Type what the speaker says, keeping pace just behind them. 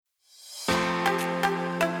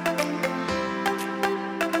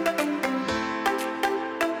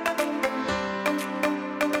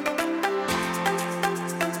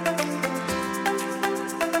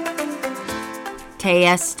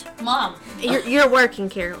Test. Mom. You're working,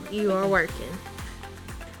 Carol. You are working.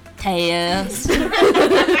 Test. And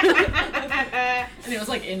it was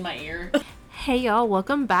like in my ear. Hey, y'all.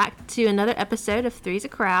 Welcome back to another episode of Three's a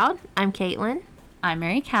Crowd. I'm Caitlin. I'm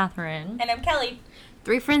Mary Catherine. And I'm Kelly.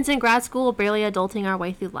 Three friends in grad school, barely adulting our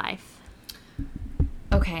way through life.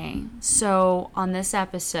 Okay, so on this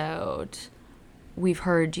episode, we've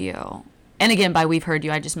heard you. And again, by we've heard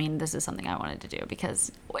you, I just mean this is something I wanted to do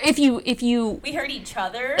because if you we heard each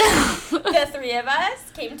other. The three of us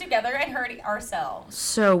came together and heard ourselves.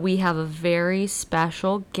 So we have a very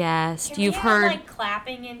special guest. Can You've we heard have, like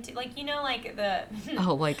clapping into like like the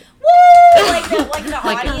oh like woo like the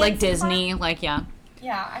audience like Disney, like yeah.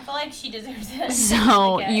 Yeah, I feel like she deserves it.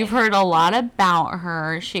 So Okay. you've heard a lot about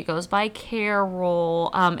her. She goes by Carol.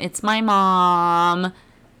 It's my mom.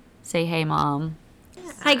 Say hey, Mom.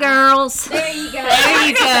 Hi, girls. There you go. There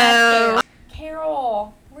you go.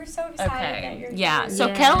 Carol, we're so excited that Okay. you're Yeah. here. So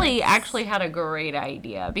Yes. Kelly actually had a great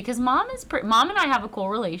idea because Mom and I have a cool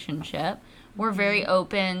relationship. We're very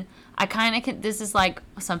open. I kind of this is like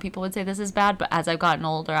some people would say this is bad, but as I've gotten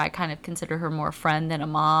older, I kind of consider her more a friend than a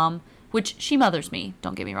mom. Which she mothers me.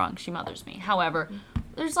 Don't get me wrong, she mothers me. However,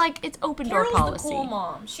 there's like it's open door Carol's policy. the cool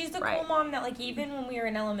mom. She's the Right. cool mom that like even when we were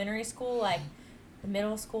in elementary school, like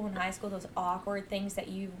middle school and high school, those awkward things that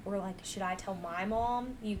you were like, should I tell my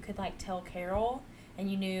mom? You could like tell Carol,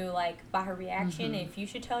 and you knew like by her reaction if you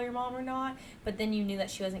should tell your mom or not. But then you knew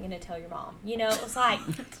that she wasn't going to tell your mom. You know, it was like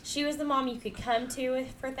she was the mom you could come to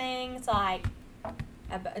for things like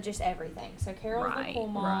just everything. So Carol's the cool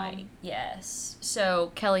mom. Right. Yes.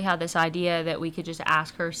 So Kelly had this idea that we could just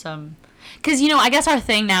ask her some, because I guess our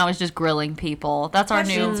thing now is just grilling people. That's our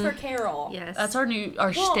Questions new. for Carol. Yes. That's our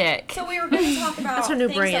shtick. So we were going to talk about That's her new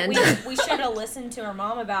things brand. that we should have listened to our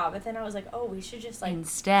mom about, but then I was like, oh, we should just like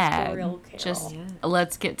Instead, grill Carol. just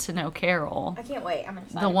let's get to know Carol, I can't wait. I'm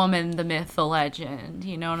excited. the woman, the myth, the legend.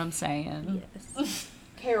 You know what I'm saying? Yes.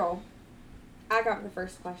 Carol, I got the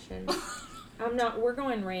first question. We're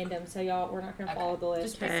going random, so y'all, we're not going to follow the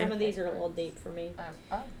list. Okay. Some of these are a little deep for me.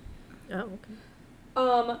 Oh,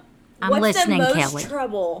 okay. I'm What's listening, the most Kelly.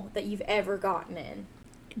 trouble that you've ever gotten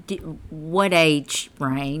in? What age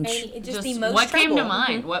range? Just the most what trouble. came to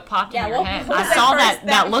mind? What popped Yeah, in your what- head? what was I saw that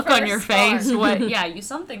that first- look that on your first face. thought? What? Yeah,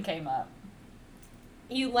 something came up.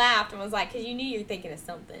 You laughed and was like, because you knew you were thinking of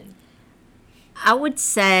something. I would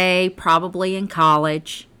say probably in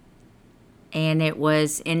college, and it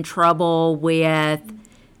was in trouble with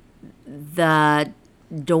the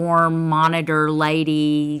dorm monitor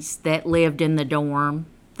ladies that lived in the dorm.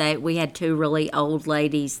 We had two really old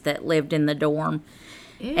ladies that lived in the dorm.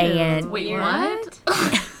 Ew. And Wait, Weird.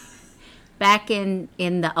 what? back in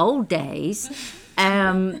the old days,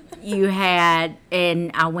 you had,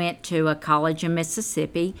 and I went to a college in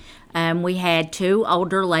Mississippi. We had two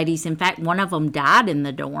older ladies. In fact, one of them died in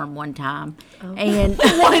the dorm one time. And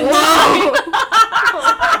Oh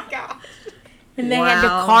my gosh. and they had to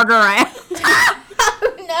Wow. cart her out.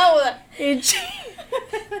 No. And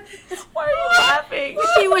Why are you laughing?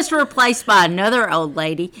 she was replaced by another old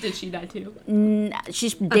lady. Did she die too?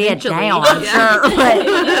 She's dead Eventually. now, I'm Yeah. sure.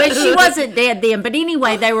 But she wasn't dead then. But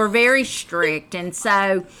anyway, they were very strict. And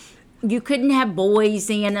so you couldn't have boys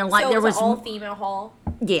in. And like So there it was was an all-female hall?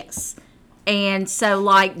 Yes. And so,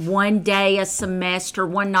 like, one night a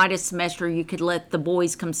semester, you could let the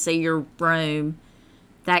boys come see your room,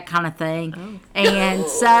 that kind of thing. And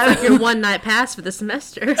Your one night pass for the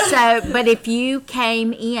semester. but if you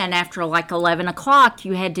came in after, like, 11 o'clock,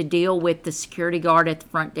 you had to deal with the security guard at the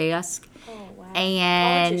front desk. Oh, wow.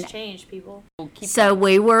 And College has changed, people.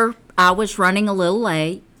 so I was running a little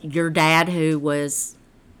late. Your dad, who was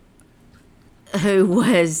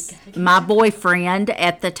my boyfriend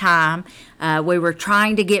at the time, we were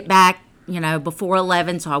trying to get back, before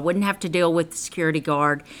 11 so I wouldn't have to deal with the security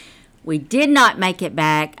guard. We did not make it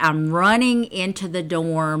back. I'm running into the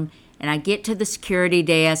dorm, and I get to the security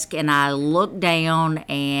desk, and I look down,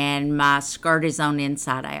 and my skirt is on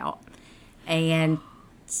inside out. And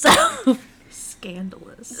so...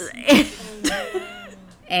 Scandalous.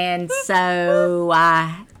 And so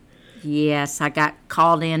I got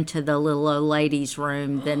called into the little old lady's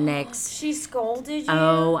room the next. She scolded you?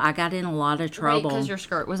 Oh, I got in a lot of trouble. Because your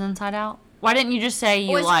skirt was inside out? Why didn't you just say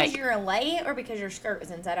you Was it like... because you were late or because your skirt was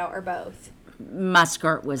inside out or both? My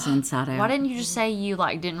skirt was inside out. Why didn't you just say you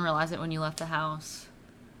like didn't realize it when you left the house?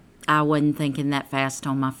 I wasn't thinking that fast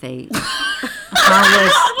on my feet.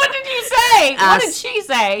 What did you say? What did she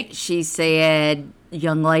say? She said,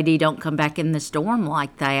 young lady, don't come back in this dorm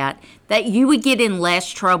like that. That you would get in less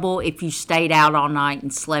trouble if you stayed out all night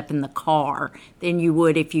and slept in the car than you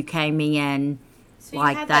would if you came in So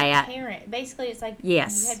like you had that. parent. Basically, it's like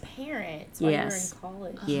Yes. you had parents while Yes. you were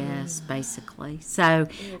in college. Yes, basically. So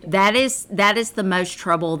that is the most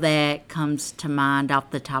trouble that comes to mind off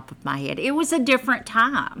the top of my head. It was a different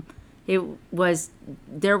time.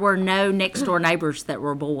 There were no next door neighbors that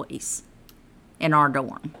were boys in our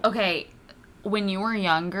dorm. Okay, when you were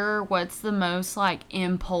younger, what's the most like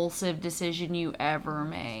impulsive decision you ever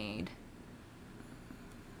made?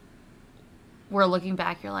 Where looking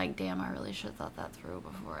back, you're like, damn, I really should have thought that through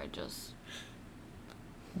before I just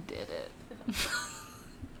did it.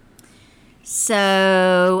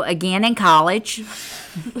 So again in college.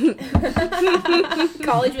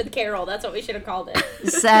 College with Carol. That's what we should have called it.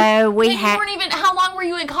 So we You had weren't even. How long were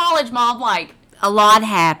you in college, Mom? Like, a lot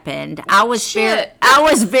happened. I was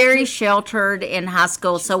very sheltered in high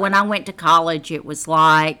school. So when I went to college, it was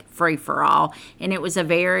like free for all, and it was a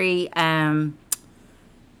very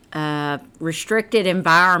restricted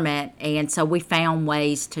environment, and so we found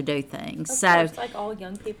ways to do things. Of So course, like all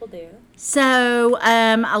young people do. so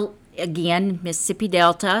again, Mississippi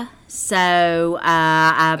Delta. So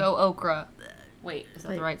I go okra. Wait, is that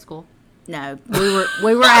the right school? no,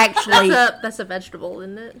 we were actually That's a vegetable,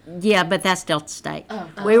 isn't it? yeah, but that's Delta State.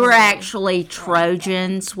 We were actually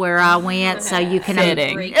Trojans where I went, so you can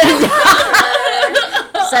Fitting.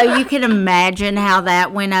 so you can imagine how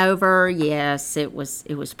that went over. Yes, it was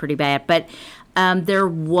pretty bad. But there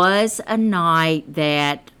was a night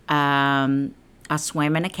that I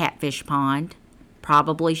swam in a catfish pond.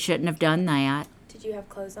 Probably shouldn't have done that. Did you have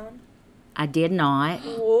clothes on? I did not.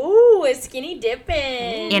 Ooh, a skinny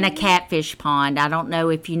dipping. In a catfish pond. I don't know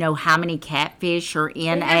if you know how many catfish are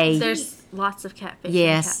in a There's lots of catfish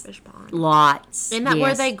Yes. in the catfish pond. lots. Isn't that where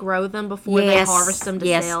yes. they grow them before they harvest them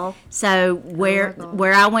to sell? So where God.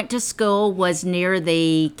 where I went to school was near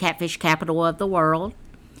the catfish capital of the world.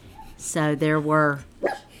 So there were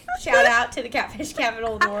Shout out to the catfish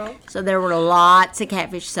capital of the world. lots of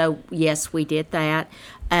catfish. So yes, we did that.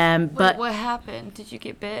 But What happened? Did you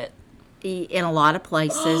get bit? in a lot of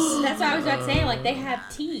places, That's what I was about to say. Like, they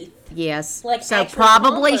have teeth. yes. Like So actual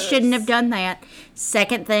probably chompers. shouldn't have done that.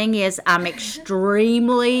 Second thing is I'm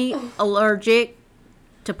extremely allergic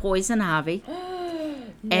to poison ivy.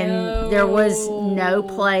 And there was no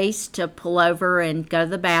place to pull over and go to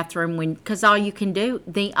the bathroom because all you can do,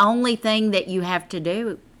 the only thing that you have to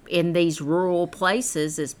do in these rural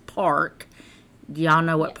places is park. Y'all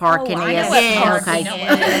know what parking I is? know what parking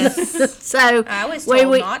is. So I was we told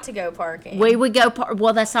would not to go parking. we would go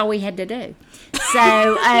well, that's all we had to do.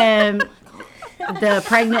 So the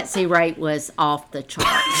pregnancy rate was off the charts.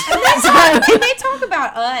 and they talk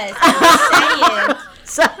about us. I'm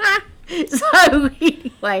just saying. So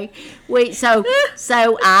anyway,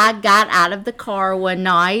 so I got out of the car one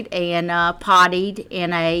night and pottied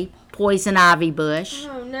in a poison ivy bush,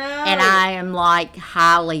 Oh, no. and I am like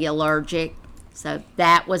highly allergic. So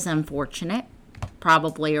that was unfortunate.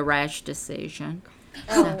 Probably a rash decision.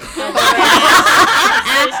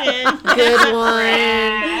 Good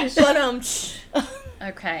one. But,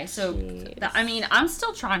 Okay, so I mean, I'm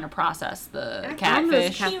still trying to process the I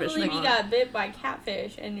catfish. can't believe you got bit by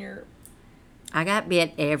catfish and you're... I got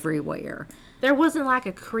bit everywhere. There wasn't like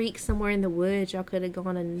a creek somewhere in the woods y'all could have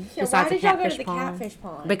gone and Yeah, why besides did the y'all go to catfish the pond. catfish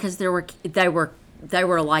pond? Because they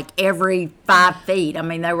were like every 5 feet. I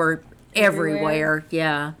mean, they were everywhere.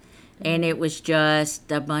 Yeah. And it was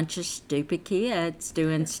just a bunch of stupid kids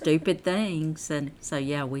doing stupid things. And so,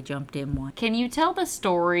 yeah, we jumped in one. Can you tell the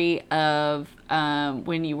story of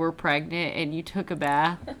when you were pregnant and you took a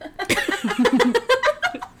bath?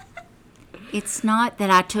 It's not that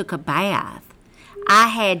I took a bath. I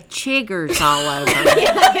had chiggers all over me.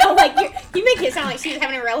 I feel like you make it sound like she was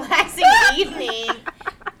having a relaxing evening.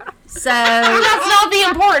 So, That's not the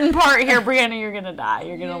important part here, Brianna. You're gonna die.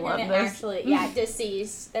 You're gonna love this. Actually,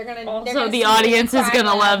 deceased. They're gonna. Also, the audience is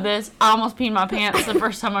gonna love this. I almost peed my pants the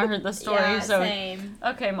first time I heard the story. Yeah, so, same.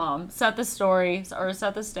 okay, Mom, set the story or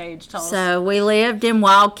set the stage. Tell us. So we lived in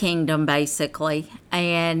Wild Kingdom, basically.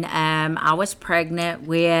 And I was pregnant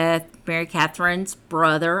with Mary Catherine's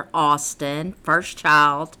brother, Austin, first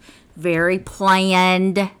child. Very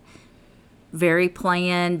planned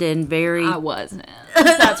and very... I wasn't.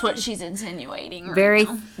 That's what she's insinuating. Right very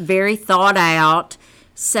now. very thought out.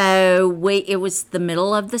 So it was the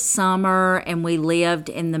middle of the summer and we lived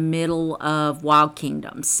in the middle of Wild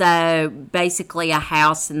Kingdom. So basically a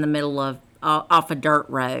house in the middle of off a dirt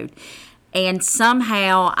road. And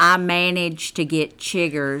somehow I managed to get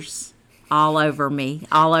chiggers all over me,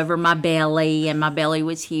 all over my belly, and my belly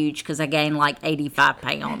was huge because I gained like 85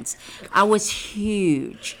 pounds. I was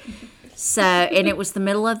huge. So, and it was the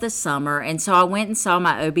middle of the summer. And so I went and saw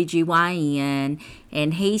my OBGYN,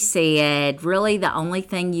 and he said, really, the only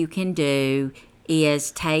thing you can do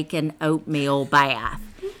is take an oatmeal bath.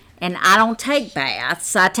 And I don't take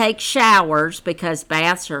baths. I take showers because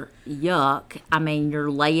baths are yuck. I mean,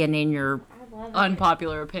 you're laying in your...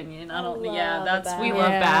 Unpopular opinion. I don't. Yeah, love that's a we bath.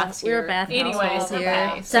 love Yeah, baths we're here. a bath Anyways, household okay.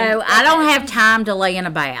 here. So I don't have time to lay in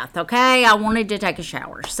a bath, okay? I wanted to take a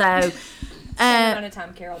shower. So... amount of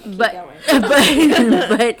time, Carol, keep But,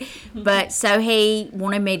 going. but so he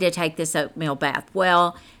wanted me to take this oatmeal bath.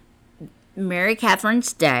 Well, Mary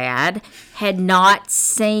Catherine's dad had not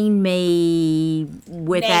seen me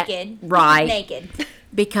with Naked. that right Naked.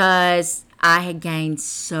 because I had gained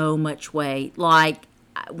so much weight. Like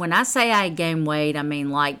when I say I gained weight, I mean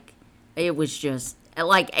like it was just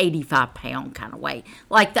like 85-pound kind of weight.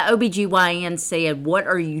 Like the OBGYN said, "What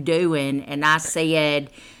are you doing?" And I said,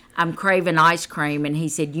 "I'm craving ice cream," and he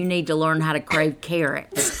said, "You need to learn how to crave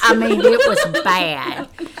carrots." I mean, it was bad.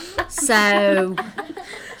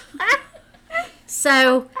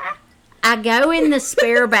 So I go in the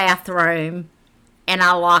spare bathroom and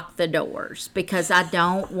I lock the doors because I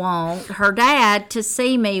don't want her dad to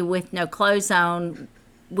see me with no clothes on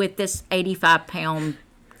with this 85-pound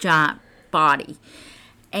giant body.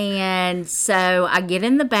 And so I get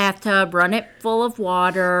in the bathtub, run it full of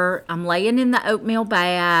water. I'm laying in the oatmeal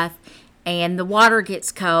bath, and the water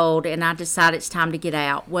gets cold, and I decide it's time to get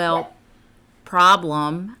out. Well,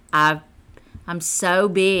 problem, I'm so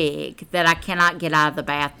big that I cannot get out of the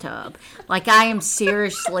bathtub. Like, I am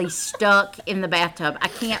seriously stuck in the bathtub. I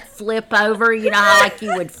can't flip over, you know how like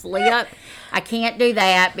you would flip? I can't do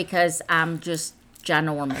that because I'm just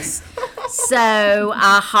ginormous. So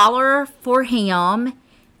I holler for him,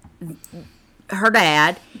 her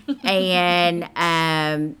dad, and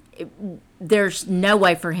there's no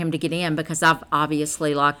way for him to get in because I've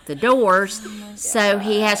obviously locked the doors. So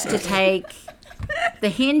he has to take the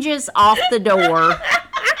hinges off the door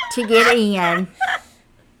to get in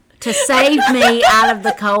to save me out of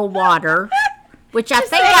the cold water, which I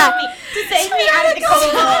think To save me out of the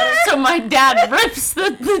cold water. So my dad rips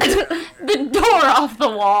the door off the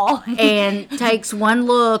wall. and takes one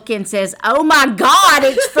look and says, "Oh my God,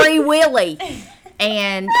 it's Free Willy."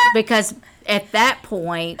 And because at that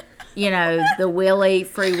point, you know, the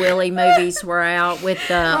Free Willy movies were out with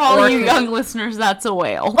the For all you orca- young listeners, that's a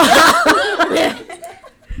whale.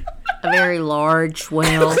 a very large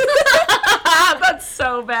whale. That's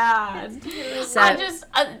so bad. So I just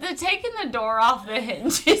the taking the door off the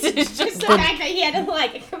hinges is just The fact that he had to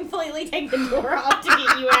like completely take the door off to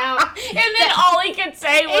get you out. and then all he could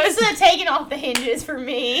say was It's the taking off the hinges for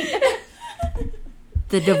me.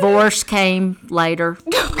 the divorce came later.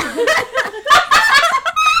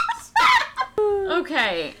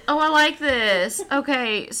 okay. Oh, I like this.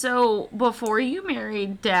 Okay, so before you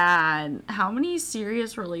married Dad, how many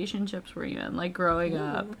serious relationships were you in, like growing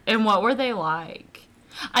up? And what were they like?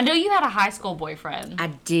 I know you had a high school boyfriend. I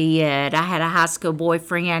did. I had a high school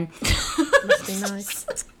boyfriend. Must be nice.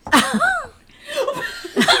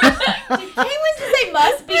 Caitlin said they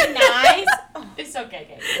must be nice. It's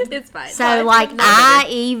okay, It's fine. So, like,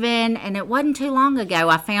 and it wasn't too long ago,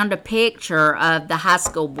 I found a picture of the high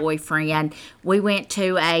school boyfriend. We went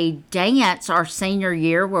to a dance our senior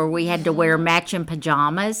year where we had to wear matching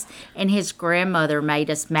pajamas, and his grandmother made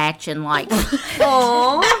us matching, like,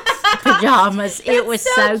 pajamas. It was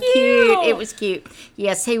so cute. It was cute.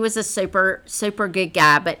 Yes, he was a super, super good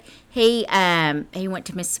guy, but he went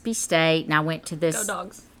to Mississippi State, and I went to this. Go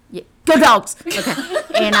Dogs. Yeah, go Dogs! Okay.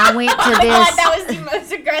 And I went to Oh my this. God, that was the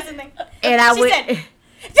most aggressive thing. And I She went. said,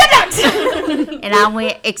 "Go Dogs!" And I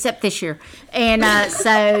went, except this year, and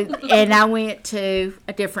and I went to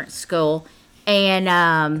a different school, and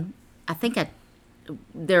I think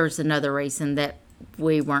there's another reason that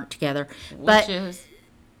we weren't together, but Which is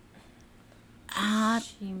I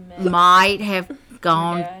She met might have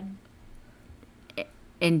gone Dad.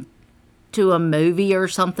 into a movie or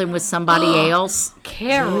something with somebody else.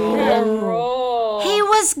 Carol. Carol. He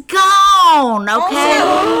was gone. Okay.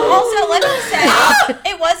 Also, let me say,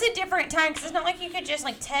 it was a different time because it's not like you could just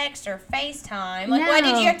like text or FaceTime. Like, what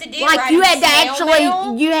did you have to do? Like Write you a had to snail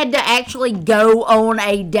mail? you had to actually go on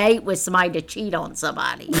a date with somebody to cheat on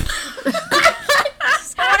somebody.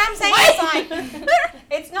 So what I'm saying is like,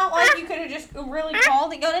 it's not like you could have just really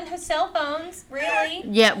called and got into cell phones, really.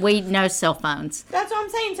 Yeah, we no cell phones. That's what I'm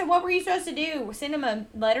saying. So what were you supposed to do? Send him a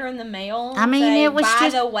letter in the mail? I mean, say, it was by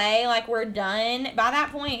just- the way, like we're done. By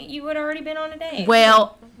that point, you would already been on a date.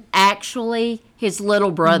 Well, actually, his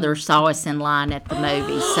little brother saw us in line at the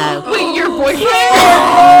movie, so Wait, your boyfriend?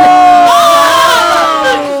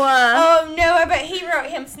 Oh no! I bet he wrote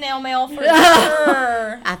him snail mail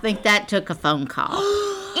think that took a phone call.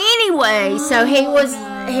 Anyway, so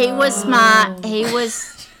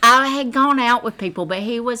I had gone out with people, but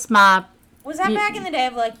he was my. Was that back in the day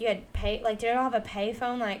of like you had pay? Like, did you all have a pay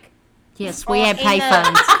phone? Like, Yes, we had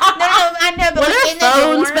payphones. No, I know, but like in the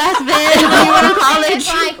phones dorm? back then when you were in college.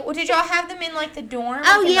 Like, well, did y'all have them in like the dorm?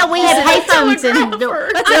 Oh, like, in yeah, the we had hall? payphones in the door.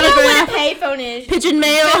 I don't know what a payphone is. Pigeon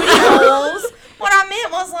mail. Holes. What I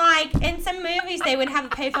meant was like in some movies they would have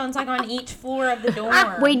the payphones like on each floor of the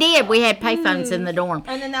dorm. We did. We had payphones in the dorm.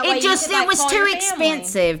 And then that way It just you could, like, it was call too your family.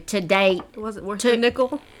 expensive to date. Was it worth a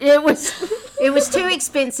nickel? It was too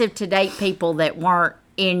expensive to date people that weren't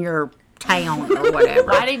in your town or whatever.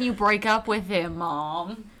 Why did you break up with him,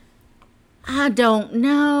 Mom? I don't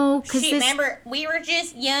know. Shit, remember, we were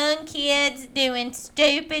just young kids doing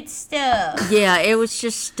stupid stuff. Yeah, it was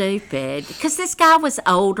just stupid. Because this guy was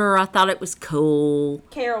older. I thought it was cool.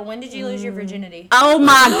 Carol, when did you lose your virginity? Oh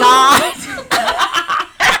my God.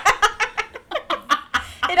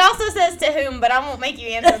 It also says to whom, but I won't make you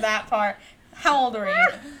answer that part. How old are you?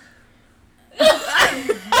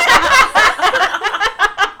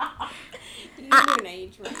 An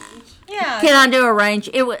age range. Yeah. Can I do a range?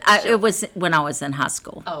 It was when I was in high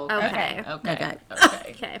school. Oh, Okay. Okay.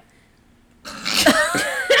 Okay.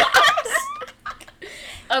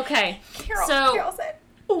 Okay. Carol So, said.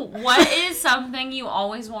 what is something you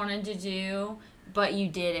always wanted to do, but you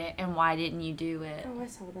didn't, and why didn't you do it? Oh, I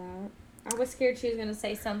saw that. I was scared she was going to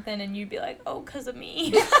say something and you'd be like, oh, because of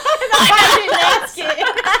me. I didn't ask it.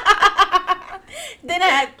 Then I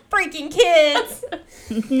had freaking kids.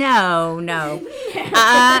 No.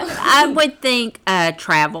 I would think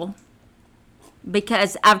travel.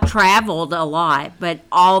 Because I've traveled a lot, but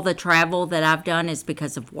all the travel that I've done is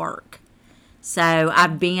because of work. So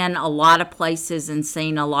I've been a lot of places and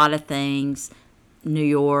seen a lot of things. New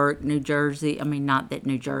York, New Jersey. I mean, not that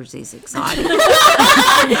New Jersey's exciting. Mexico,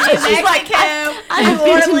 New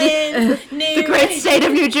Orleans, The great state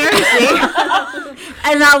of New Jersey.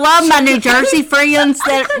 And I love my New Jersey friends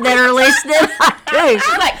that are listening. I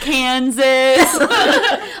do. Like Kansas,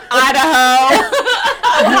 Idaho.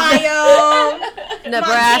 Ohio,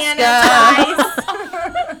 Nebraska.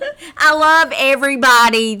 I love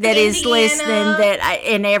everybody that is Indiana. listening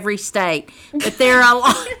in every state. But there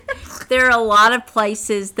are a lot of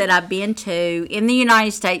places that I've been to in the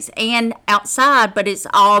United States and outside, but it's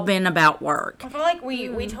all been about work. I feel like we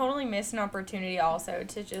totally missed an opportunity also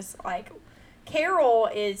to just like Carol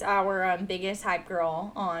is our biggest hype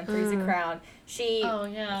girl on Three's a Crowd. She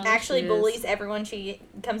Yeah. actually bullies everyone she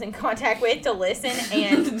comes in contact with to listen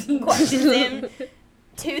and questions them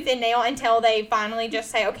tooth and nail until they finally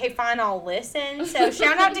just say, okay, fine, I'll listen. So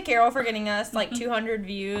shout out to Carol for getting us like 200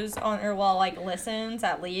 views listens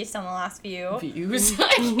at least on the last few. Views.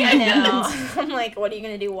 I know. I'm like, what are you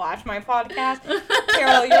going to do? Watch my podcast?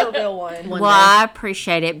 Carol, you're a real one. Well, I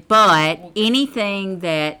appreciate it, but anything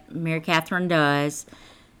that Mary Catherine does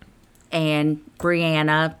and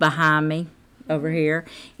Brianna behind me over here,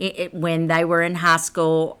 when they were in high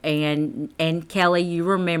school, and Kelly, you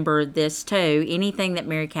remember this too, anything that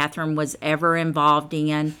Mary Catherine was ever involved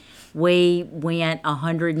in, we went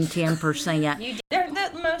 110%. They're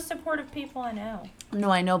the most supportive people I know. No,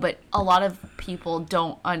 I know, but a lot of people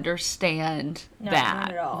don't understand No, that.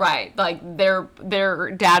 not at all. Right. Like their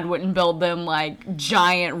dad wouldn't build them like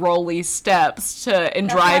giant rolly steps and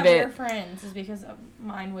drive Your it. friends is because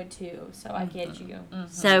mine would too, so I get you.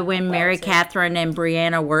 So when Mary Catherine and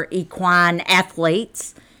Brianna were equine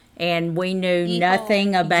athletes, and we knew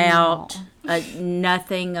nothing about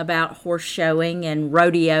horse showing and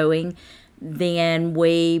rodeoing, then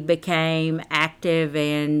we became active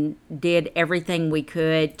and did everything we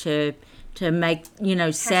could to make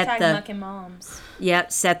set Hashtag the mucking moms.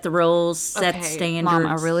 set the rules, set the standards. Mom,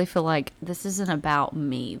 I really feel like this isn't about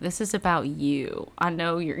me. This is about you. I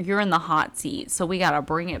know you're in the hot seat, so we gotta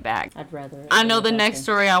bring it back. I'd rather. I know the next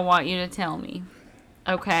story I want you to tell me.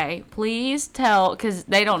 Okay, please tell, because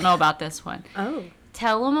they don't know about this one. Oh.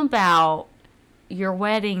 Tell them about your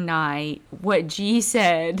wedding night, what G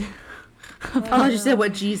said Oh, you said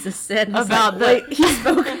what Jesus said. And I was about like, wait, he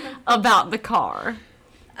spoke. about the car.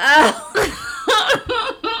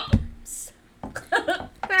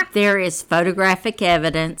 There is photographic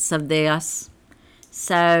evidence of this.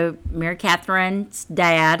 So Mary Catherine's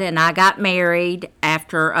dad and I got married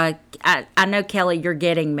after I know, Kelly, you're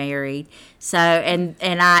getting married. So and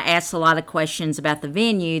I asked a lot of questions about the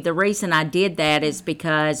venue. The reason I did that is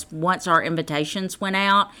because once our invitations went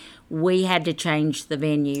out, we had to change the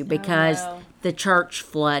venue because the church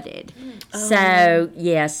flooded. So,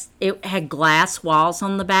 yes, it had glass walls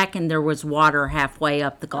on the back, and there was water halfway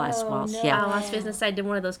up the glass walls. no. Yeah. I was going to say, did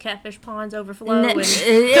one of those catfish ponds overflow? No, and-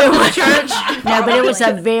 no, but it was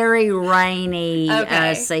a very rainy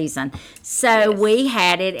Okay. season. So we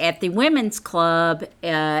had it at the women's club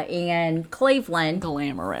in Cleveland.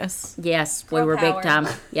 Glamorous. Yes, we Girl were power. big time.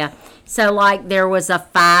 Yeah. So like there was a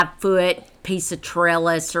 5-foot piece of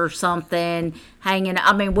trellis or something hanging.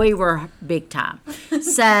 I mean, we were big time.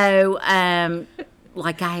 So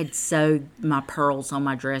like I had sewed my pearls on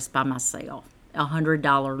my dress by myself. $100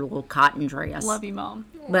 little cotton dress. Love you, Mom.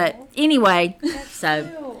 But anyway,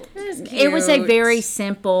 so it was a very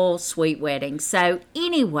simple, sweet wedding. So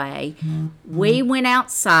anyway, we went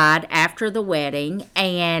outside after the wedding,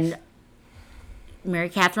 and Mary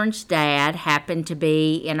Catherine's dad happened to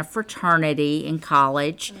be in a fraternity in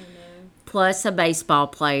college, plus a baseball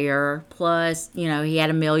player, plus, he had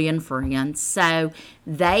a million friends. So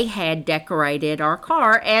they had decorated our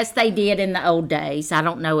car as they did in the old days. I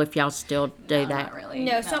don't know if y'all still do that. Not really.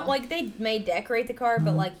 No, some like they may decorate the car,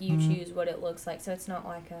 but like you choose what it looks like, so it's not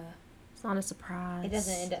like a. It's not a surprise. It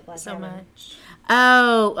doesn't end up like so having- much.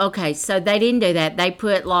 Oh, okay. So they didn't do that. They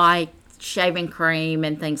put like shaving cream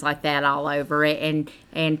and things like that all over it,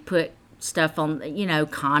 and put stuff on,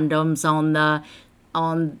 condoms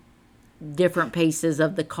on different pieces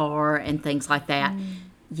of the car and things like that.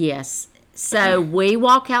 Yes. So we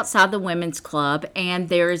walk outside the women's club, and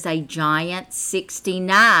there is a giant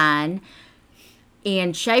 69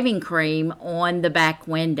 in shaving cream on the back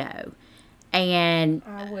window. And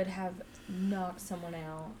I would have knocked someone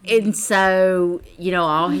out. And so,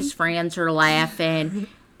 all his friends are laughing.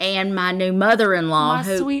 And my new mother-in-law, My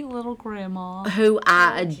who sweet little grandma.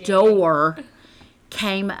 I adore,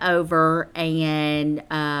 came over and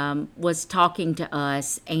was talking to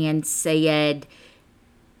us and said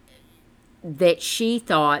that she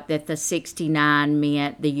thought that the 69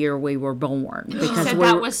 meant the year we were born. She Because said we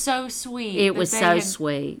that were- was so sweet. it that was they so had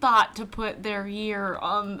sweet. Thought to put their year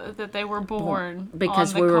on that they were born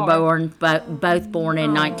Because on the we were card. born, both born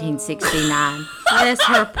in 1969. Bless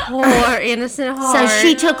her poor innocent So heart.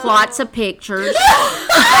 she took lots of pictures.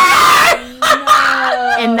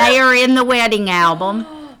 And they are in the wedding album.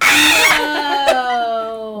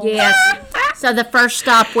 Oh. Yes. So the first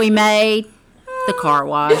stop we made, the car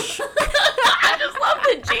wash. I just love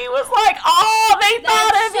that G was like, "Oh, they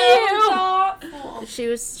thought of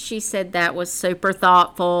you." She said that was super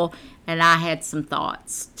thoughtful, and I had some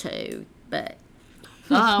thoughts too. But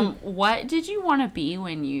What did you want to be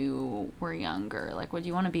when you were younger? Like, what do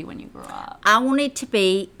you want to be when you grew up? I wanted to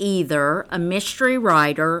be either a mystery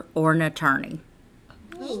writer or an attorney.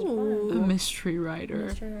 A mystery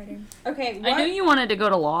writer. Okay, I knew you wanted to go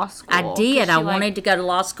to law school. I did. 'cause I you, wanted to go to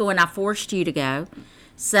law school, and I forced you to go.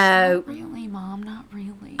 So Really, Mom? Not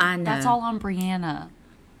really. I know. That's all on Brianna.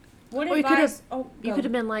 What Or you could've- advice? You could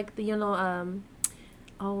have been like the,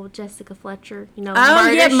 Jessica Fletcher. Oh,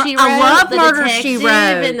 Murder, yeah, She I Wrote, love the Murder, She detective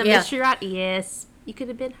Wrote, and the yeah. mystery writer. Yes, you could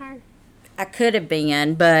have been her. I could have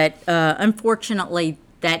been, but unfortunately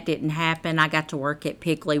that didn't happen. I got to work at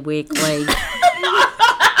Piggly Wiggly,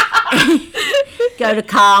 go to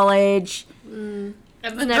college, And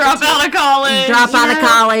then never drop out of college. drop out of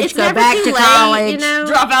college, it's go never back too to late, college.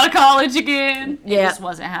 Drop out of college again. It Yeah. just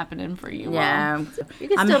wasn't happening for you, Mom. Yeah, You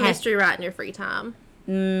can I'm still ha- mystery write in your free time.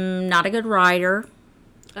 not a good writer.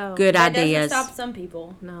 Oh, Good That doesn't ideas. stop some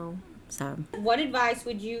people. No. So What advice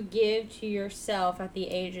would you give to yourself at the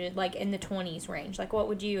age of, like, in the 20s range? Like, what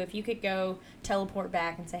would you, if you could go teleport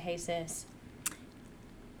back and say, "Hey, sis,"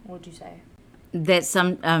 what would you say?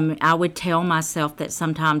 that I would tell myself that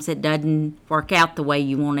sometimes it doesn't work out the way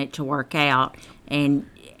you want it to work out, and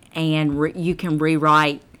you can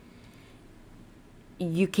rewrite.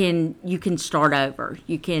 You can start over.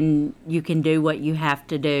 You can do what you have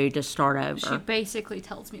to do to start She over. basically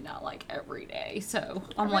tells me that like every day. So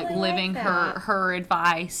I'm like really like living that. her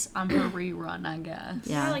advice. I'm her rerun, I guess.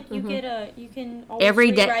 Yeah. Like, you you can always Every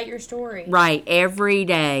day- rewrite your story. Right. Every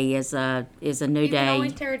day is a new You can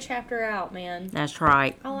always day. tear a chapter out, man. That's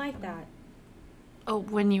right. I like that. Oh,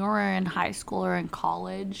 when you were in high school or in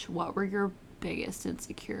college, what were your biggest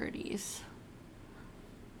insecurities?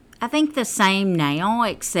 I think the same now,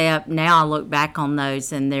 except now I look back on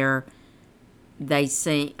those and they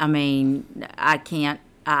see, I mean, I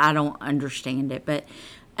don't understand it, but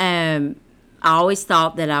I always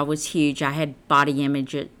thought that I was huge. I had body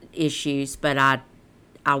image issues, but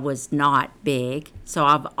I was not big, so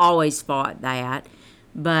I've always fought that.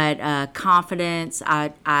 But confidence,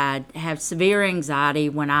 I have severe anxiety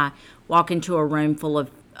when I walk into a room full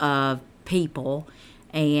of people,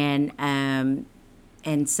 and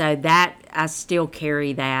so that I still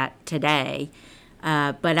carry that today.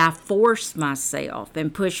 But I force myself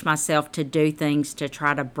and push myself to do things to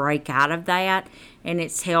try to break out of that. And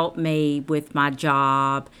it's helped me with my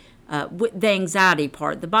job, with the anxiety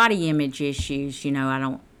part, the body image issues.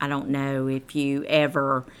 I don't know if you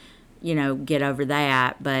ever, get over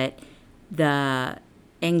that, but the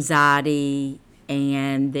anxiety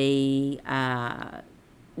and the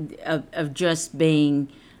of just being,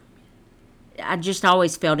 I just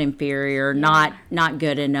always felt inferior, not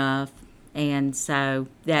good enough. And so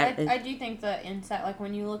that I do think the insight, like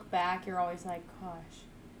when you look back, you're always like, gosh,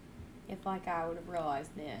 if like I would have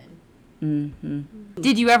realized then. Mm-hmm.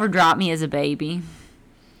 Did you ever drop me as a baby?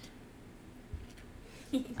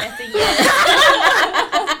 That's a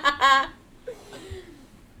yes.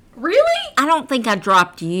 Really? I don't think I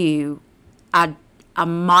dropped you. I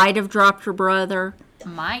might have dropped your brother.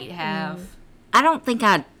 Might have. I don't think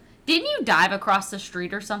I. Didn't you dive across the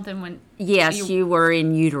street or something when? Yes, you were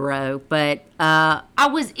in utero, but I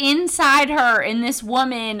was inside her and this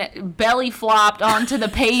woman belly flopped onto the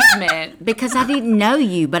pavement. because I didn't know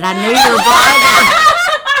you, but I knew your brother.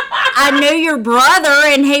 I knew your brother,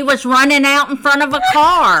 and he was running out in front of a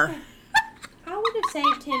car. I would have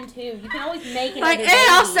saved him too. You can always make it. Like, and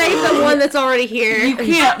I'll save the one that's already here. You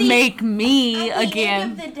can't make me At the again.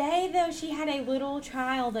 end of the day, though, she had a little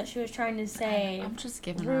child that she was trying to save. I'm just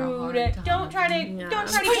giving her a Rude. hard time. Don't try to No. don't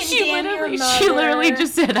try to But condemn your mother. she literally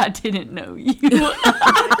just said, I didn't know you.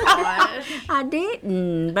 I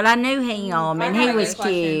didn't, but I knew him, I and got he a was good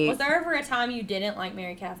question. cute. Was there ever a time you didn't like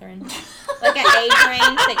Mary Catherine? Like an age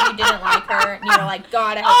range that you didn't like her, and you were like,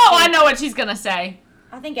 God, I hope Oh, she-" I know what she's going to say.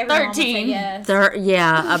 I think every mom would say 13.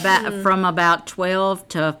 yes. From about 12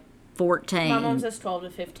 to 14. My mom says 12 to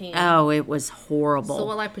 15. Oh, it was horrible. So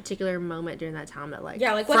what like particular moment during that time that like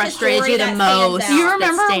Yeah, like, what's the frustrated story you the that stands most? out? You that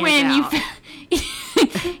remember stands when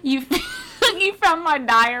out? you found my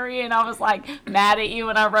diary and I was like mad at you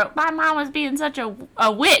and I wrote, my mom was being such a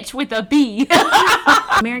witch with a B.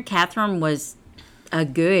 Mary Catherine was a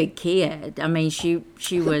good kid. I mean, she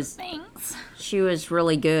was Thanks. she was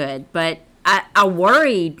really good, but I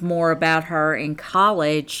worried more about her in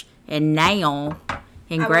college and now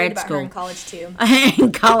in I worried grad about her school. in college too.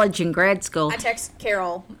 In college and grad school. I text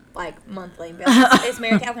Carol like monthly. But is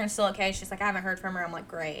Mary Catherine still okay? She's like, I haven't heard from her. I'm like,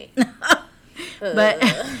 great. But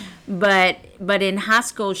in high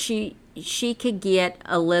school she could get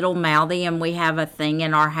a little mouthy, and we have a thing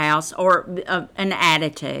in our house, or an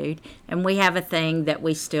attitude, and we have a thing that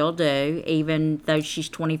we still do, even though she's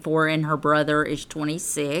 24 and her brother is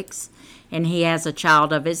 26 and he has a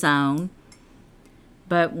child of his own.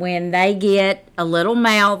 But when they get a little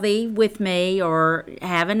mouthy with me or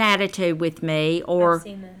have an attitude with me or I've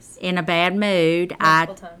seen this in a bad mood,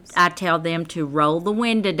 multiple times. I tell them to roll the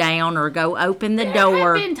window down or go open the There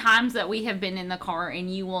door. have been times that we have been in the car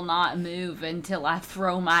and you will not move until I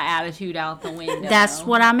throw my attitude out the window. That's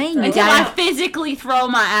what I mean. You Until I gotta, physically throw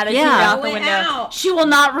my attitude Yeah. out the Throw it window. out. She will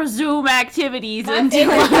not resume activities My until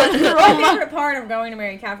favorite, I throw my my... favorite part of going to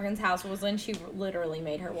Mary Catherine's house was when she literally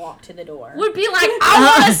made her walk to the door. Would be like, I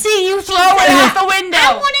want to see you throw it out the window.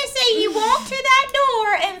 I want to see you walk to that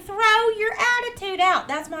door and throw your attitude out.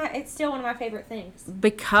 It's still one of my favorite things.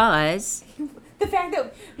 because The fact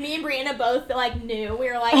that me and Brianna both like knew. We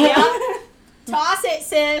were like, yeah, toss it,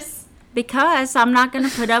 sis. I'm not going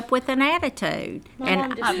to put up with an attitude. My mom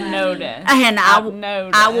And just I've slapped noticed. and I've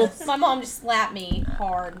noticed. I will My mom just slapped me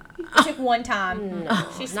hard. It took one time.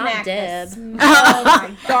 She smacked Deb. Oh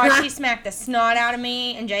my god, she smacked the snot out of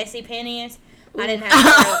me and JC Penney's. I didn't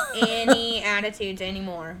have to throw any attitudes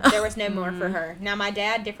anymore. There was no more for her. Now my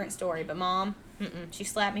dad, different story, but mom, she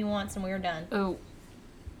slapped me once and we were done. Oh,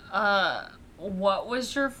 what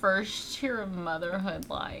was your first year of motherhood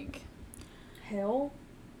like? Hell,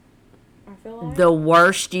 I feel like. the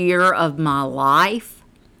worst year of my life.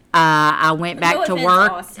 I went back No to offense,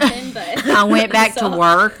 work. Austin, but I went back to So-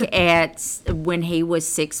 work when he was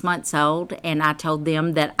 6 months old, and I told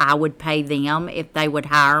them that I would pay them if they would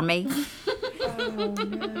hire me.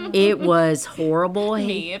 It was horrible.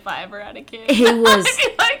 Me, if I ever had a kid. He was I'd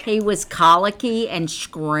be like, he was colicky and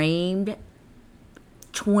screamed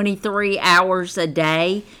 23 hours a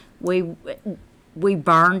day. We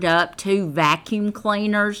burned up 2 vacuum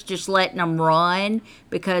cleaners, just letting them run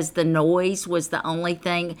because the noise was the only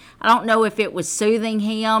thing. I don't know if it was soothing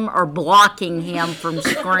him or blocking him from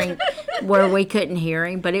screaming where we couldn't hear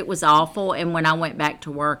him, but it was awful. And when I went back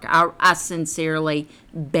to work, I sincerely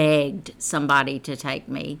begged somebody to take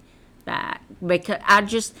me back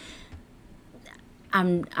because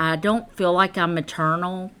I don't feel like I'm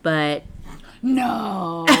maternal, but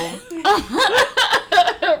no.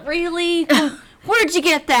 Really? Where'd you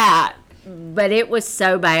get that? But it was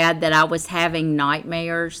so bad that I was having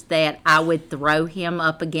nightmares that I would throw him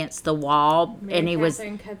up against the wall, and he was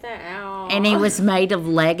cut that out. and he was made of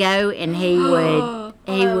Lego, and he would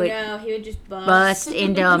no, he would just bust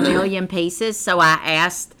into a million pieces. So I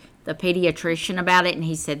asked the pediatrician about it, and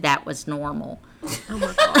he said that was normal. Honestly,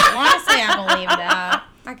 I believe that.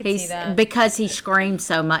 I could see that. Because he screamed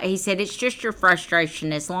so much. He said, it's just your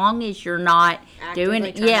frustration. As long as you're not doing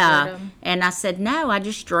it. trying to hurt Yeah. him. And I said, no, I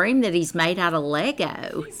just dreamed that he's made out of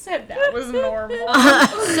Lego. He said that was normal.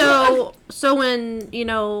 So when,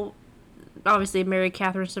 obviously Mary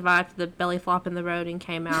Catherine survived the belly flop in the road and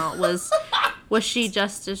came out, was she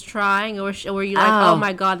just as trying, or were you like, oh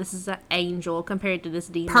my God, this is an angel compared to this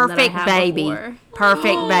demon that I Perfect had baby. before?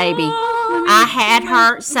 Perfect baby. I had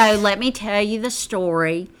her. So let me tell you the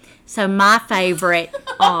story. So my favorite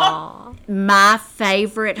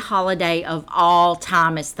holiday of all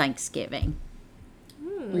time is Thanksgiving.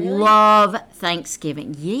 Love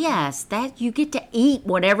Thanksgiving. Yes, that you get to eat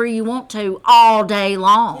whatever you want to all day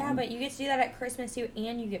long. Yeah, but you get to do that at Christmas too,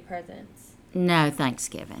 and you get presents. No,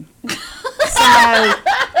 Thanksgiving.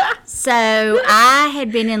 So I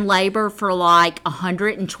had been in labor for like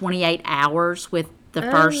 128 hours with the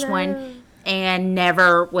first one, and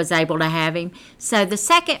never was able to have him. So the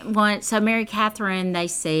second one, so Mary Catherine, they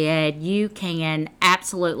said, you can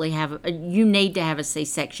absolutely you need to have a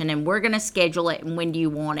C-section, and we're going to schedule it, and when do you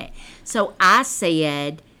want it? So I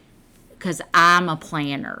said, because I'm a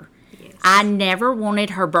planner, I never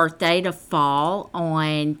wanted her birthday to fall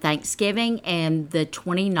on Thanksgiving, and the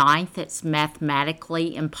 29th, it's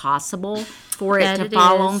mathematically impossible for it to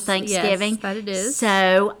fall on Thanksgiving. Yes, that it is.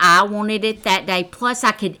 So I wanted it that day. Plus,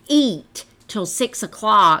 I could eat till 6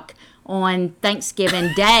 o'clock on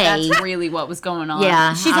Thanksgiving Day. That's really what was going on.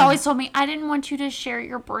 Yeah, She's always told me, I didn't want you to share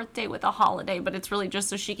your birthday with a holiday, but it's really just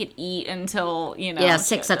so she could eat until, Yeah,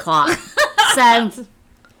 6 o'clock.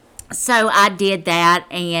 So I did that,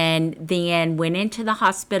 and then went into the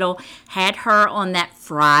hospital, had her on that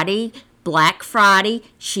Friday, Black Friday.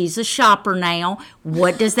 She's a shopper now.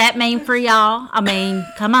 What does that mean for y'all? I mean,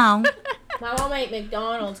 come on. My mom ate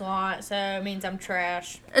McDonald's a lot, so it means I'm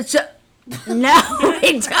trash. No,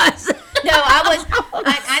 it doesn't. No,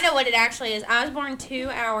 I know what it actually is. I was born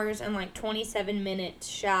 2 hours and like 27 minutes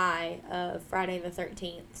shy of Friday the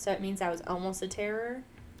 13th, so it means I was almost a terror.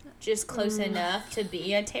 Just close enough to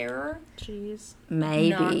be a terror. Jeez.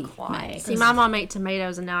 Maybe. Not quite. See, my mom ate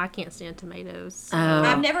tomatoes, and now I can't stand tomatoes.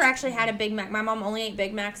 I've never actually had a Big Mac. My mom only ate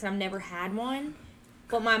Big Macs, and I've never had one.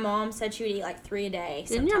 But my mom said she would eat like 3 a day.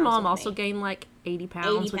 Didn't your sometimes mom with also me. gain like 80 pounds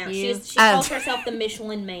 80 with pounds. you? She calls herself the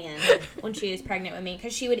Michelin Man when she was pregnant with me,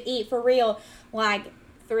 because she would eat for real like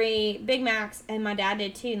 3 Big Macs, and my dad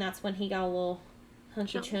did too, and that's when he got a little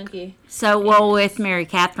hunky chunky. So, with Mary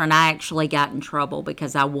Catherine, I actually got in trouble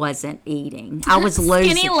because I wasn't eating. I was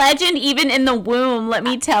losing. Skinny legend, even in the womb, let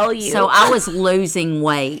me tell you. So I was losing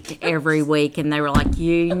weight every week, and they were like,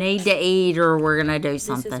 you need to eat or we're going to do This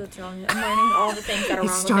something. is what's wrong. I'm learning all the things that are wrong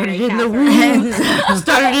started with Mary in the Catherine.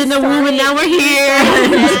 Started in the womb, and now we're here.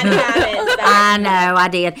 Bad habits, I bad know, I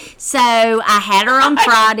did. So I had her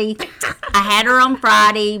on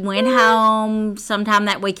Friday. Went home sometime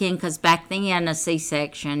that weekend, because back then a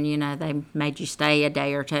C-section, they made you stay a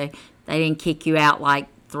day or two. They didn't kick you out like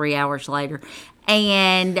 3 hours later.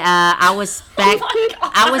 And I was back.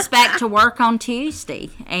 I was back to work on Tuesday,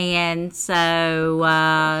 and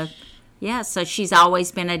so so she's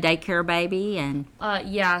always been a daycare baby. And how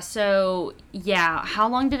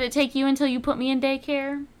long did it take you until you put me in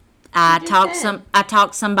daycare? I talked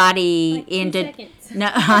somebody Like 2 into seconds. no.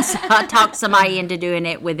 I talked somebody into doing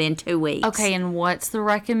it within 2 weeks. Okay, and what's the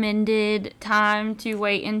recommended time to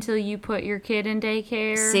wait until you put your kid in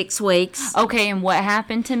daycare? 6 weeks. Okay, and what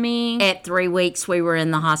happened to me? At 3 weeks, we were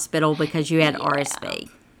in the hospital because you had RSV.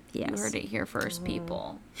 You Yes. heard it here first,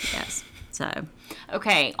 people. Yes. So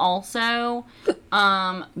Okay, also,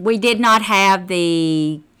 we did not have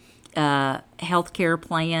the healthcare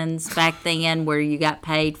plans back then where you got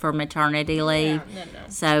paid for maternity leave. No.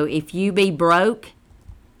 So if you be broke,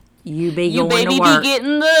 you be you going baby to work. be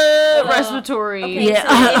getting the respiratory. Okay,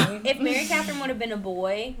 Yeah. so if Mary Catherine would have been a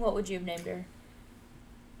boy, what would you have named her?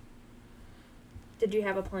 Did you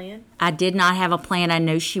have a plan? I did not have a plan. I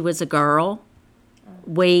knew she was a girl.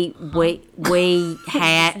 We had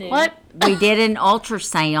What? we did an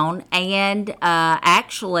ultrasound, and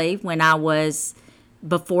actually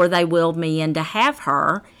before they wheeled me in to have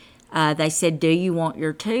her, they said, do you want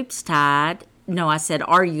your tubes tied? No, I said,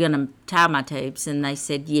 are you going to tie my tubes? And they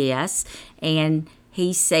said, yes. And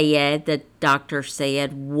the doctor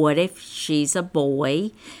said, what if she's a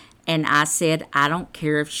boy? And I said, I don't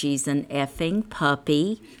care if she's an effing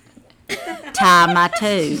puppy. tie my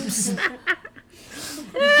tubes.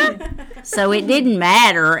 So it didn't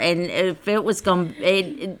matter, and if it was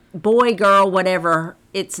boy, girl, whatever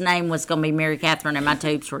its name was going to be Mary Catherine, and my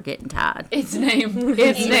tubes were getting tied. Its name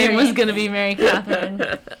was gonna be Mary Catherine.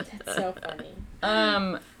 That's so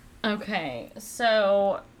funny. Okay,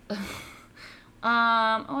 so,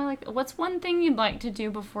 I like. What's one thing you'd like to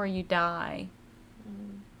do before you die?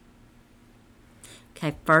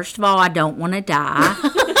 Okay, first of all, I don't want to die.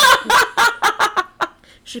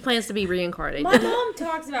 She plans to be reincarnated. My mom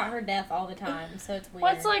talks about her death all the time, so it's weird.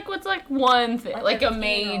 What's like one thing, like a a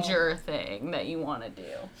major thing that you want to do?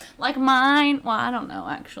 Like mine, well, I don't know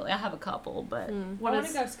actually. I have a couple, but I wanna go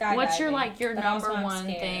skydiving, what's your like your but also number I'm one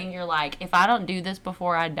scared. thing? You're like, if I don't do this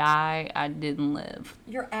before I die, I didn't live.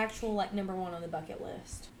 Your actual like number one on the bucket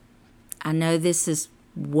list? I know this is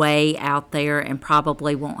way out there and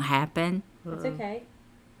probably won't happen, It's okay.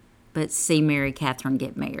 but see Mary Catherine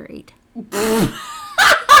get married.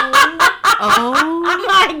 Oh,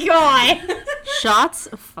 my god! shots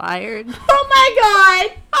fired. Oh my god!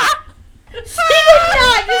 She did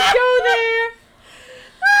not just go there!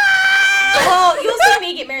 Well, you'll see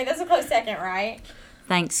me get married. That's a close second, right?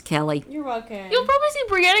 Thanks, Kelly. You're welcome. You'll probably see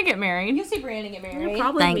Brianna get married. You'll see Brianna get married.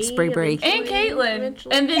 Probably Thanks, me Bree Bree. And Caitlin.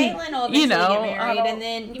 eventually. And then, Caitlin will you eventually know, get married, and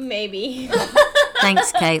then you maybe.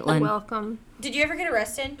 Thanks, Caitlin. Welcome. Did you ever get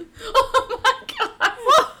arrested? oh my god.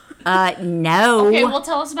 No. Okay, well,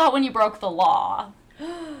 tell us about when you broke the law.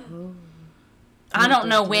 I don't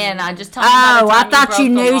know when. I just tell me about Oh, the I time thought broke you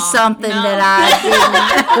the knew law. something No.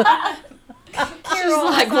 that She's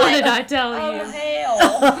like, what did I tell Oh you? hell!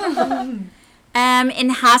 I didn't. In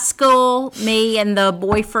high school, me and the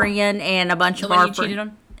boyfriend and a bunch The of one our you cheated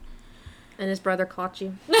on? And his brother caught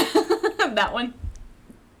you. That one.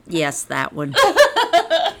 Yes, that one.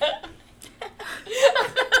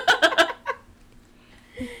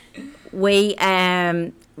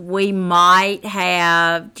 We might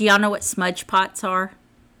have. Do y'all know what smudge pots are?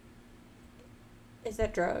 Is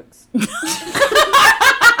that drugs?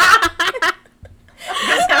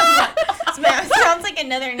 Sounds like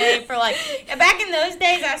another name for like back in those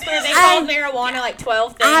days. I swear they called marijuana like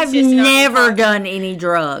 12 things. I've just to not be never called- done any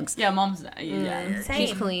drugs. Yeah, mom's yeah. Same.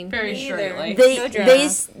 She's clean. Very Me straight. either. Like, No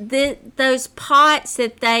drugs. Those pots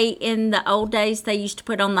that they in the old days they used to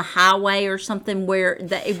put on the highway or something where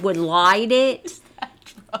it would light it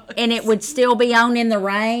and it would still be on in the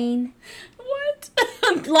rain. what?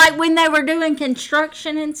 Like when they were doing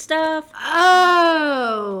construction and stuff.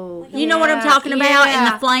 Oh. You know what I'm talking about? And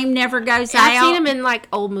the flame never goes out. I've seen them in like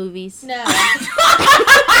old movies. No.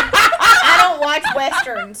 I don't watch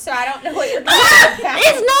westerns, so I don't know what you're talking about.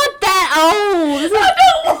 It's not that old.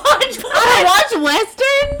 I don't watch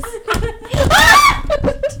westerns.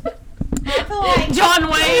 I feel like John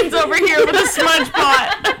Wayne's over here with a smudge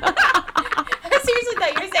pot. I seriously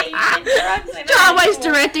thought you were saying you did drugs. And John Wayne's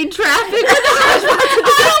directing. directing traffic. In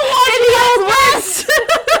the Old West.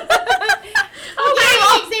 Give me an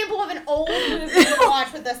example of an old movie to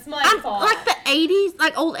watch with a smudge pot. Like the 80s,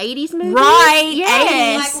 like old 80s movies. Right,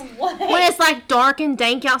 Yes. Like what? When it's like dark and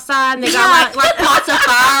dank outside and they got like pots of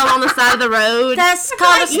fire on the side of the road. That's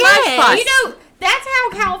called a smudge Yes. pot. You know, that's how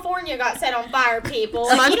California got set on fire, people.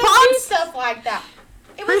 Like, Smudge you don't do pots? stuff like that.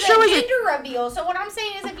 It Pretty was sure a it was a- gender reveal. So what I'm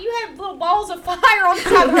saying is, if you had little balls of fire on the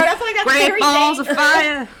side of the road, I feel like that's Great very balls of dangerous.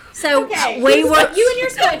 fire. So Okay, we were. you and your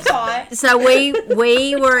smudge pot. So we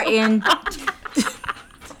were in.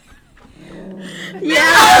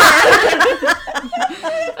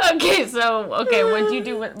 Okay, what'd you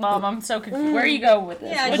do with Mom? I'm so confused. Where you go with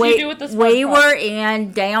this? Yeah, What'd you do with the smudge We pot? were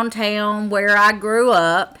in downtown where I grew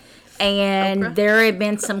up, and there had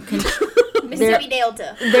been some Mississippi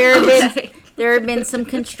Delta. there had been some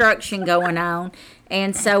construction going on,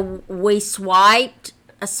 and so we swiped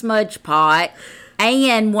a smudge pot,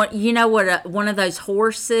 and one of those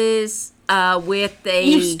horses with the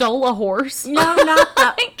You stole a horse? no,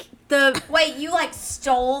 not the Wait, you like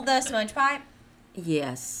stole the smudge pipe?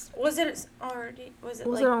 yes. Was it already? Was it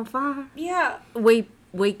Was like? it on fire? Yeah. We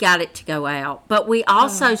got it to go out, but we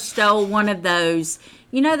also stole one of those.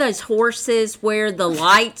 You know those horses where the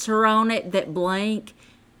lights are on it that blink.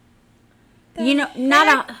 Not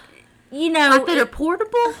a. Like that are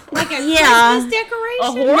portable? Like a Yeah. Christmas decoration.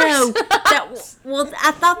 A horse? No,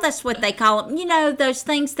 I thought that's what they call them. You know, those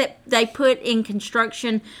things that they put in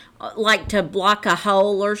construction, like to block a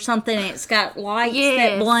hole or something. And it's got lights that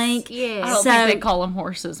Yes, blink. yes. I don't So, think they call them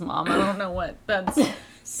horses, Mom. I don't know what that's.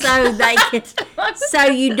 so they could, so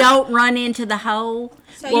you don't run into the hole.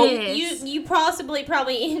 So Yes. you possibly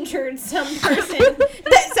injured some person.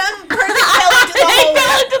 That some person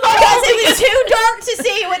fell into the hole. Because it was too dark to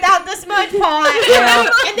see without the smudge pot.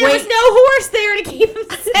 And there was no horse there to keep him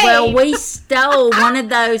safe. Well, we stole one of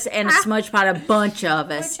those and a smudge pot, a bunch of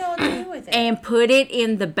us, What y'all do with it? and put it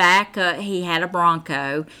in the back. He had a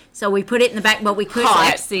Bronco, so we put it in the back, but we couldn't.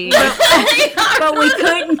 But we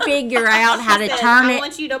couldn't figure out how to turn I it.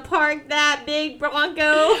 want you to park that big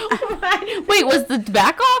Bronco. Wait, was the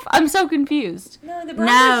back off? I'm so confused. No, the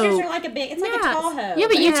Broncos No. are like a big. It's like a Yes. Tahoe. Yeah,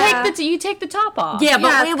 but you Yeah. take the top off. Yeah, but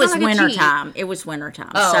Yeah, it it's was kinda like a Jeep. wintertime. It was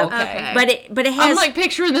wintertime. Oh, so, okay. but it I'm has. like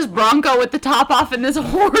picturing this Bronco with the top off and this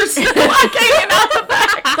horse like hanging out the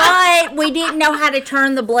back. but we didn't know how to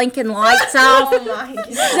turn the blinking lights off. Oh my god.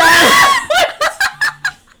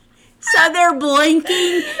 So they're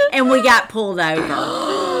blinking, and we got pulled over.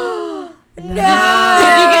 No. Did you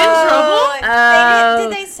get in trouble?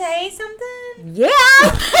 Did they say something? Yeah.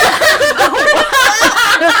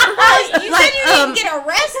 You said you didn't get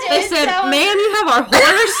arrested. They said, so- "Man, you have our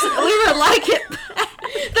horse." We were like,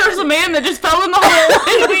 "There's a man that just fell in the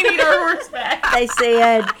hole, and we need our horse back." They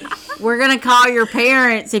said, we're going to call your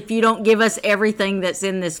parents if you don't give us everything that's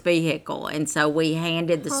in this vehicle. And so we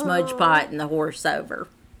handed the smudge pot and the horse over.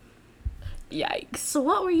 Yikes! So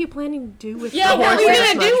what were you planning to do with Yeah, the what horse were you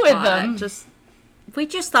and gonna do smudge with pot? them? Just We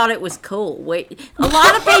just thought it was cool. A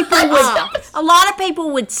lot of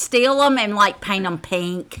people would steal them and like paint them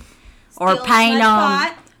pink, or Steal a paint smudge them,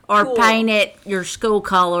 pot? or Cool. paint it your school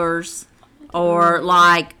colors, or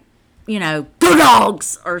like, go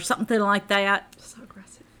dogs or something like that. so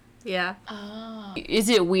aggressive. Yeah. Is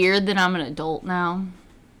it weird that I'm an adult now,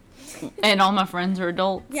 and all my friends are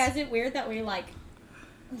adults? Yeah, is it weird that we like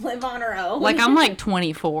live on our own? Like I'm like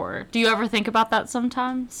 24. Do you ever think about that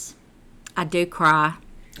sometimes? I do cry.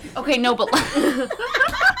 Okay, no, but That's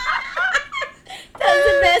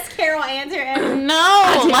the best Carol answer ever.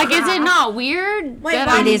 no, like is it not weird? Wait, that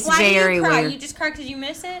why, It is why very do you cry? weird. You just cry because you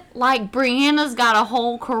miss it? Like Brianna's got a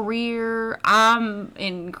whole career. I'm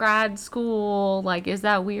in grad school. Like, is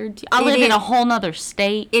that weird? I It live in is. a whole nother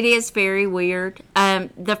state. It is very weird.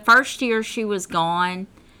 The first year she was gone,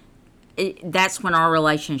 that's when our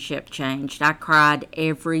relationship changed. I cried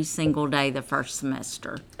every single day the first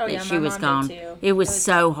semester Oh, that yeah, she my was mom gone. did too. It was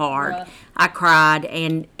so hard. rough. I cried,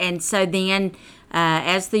 and so then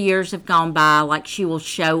as the years have gone by, like she will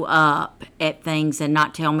show up at things and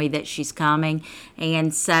not tell me that she's coming,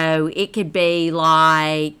 and so it could be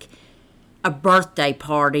like a birthday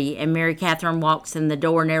party, and Mary Catherine walks in the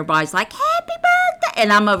door, and everybody's like, "Happy birthday!"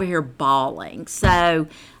 and I'm over here bawling. So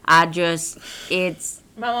it's.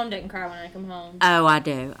 My mom didn't cry when I come home. Oh, I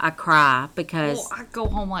do. I cry because Well, I go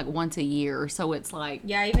home like once a year, so it's like.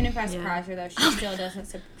 Yeah, even if I surprise her though, she still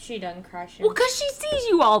doesn't. She doesn't cry. She Well, because she sees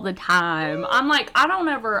you all the time. I'm like, I don't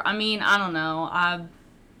know.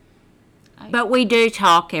 but we do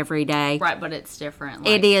talk every day. Right, but it's different.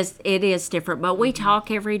 It is different, but we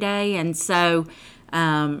talk every day, and so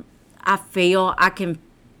I feel I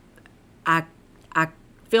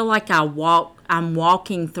feel like I'm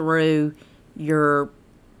walking through your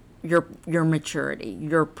maturity.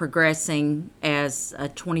 You're progressing as a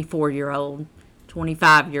 24-year-old,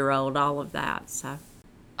 25-year-old, all of that. So,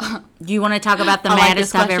 do you want to talk about the I like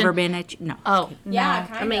maddest this I've ever question. been at? No. Oh, Yeah, no.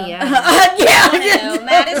 kind I mean, of. yeah. I know.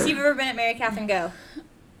 Maddest you've ever been at Mary Catherine, go.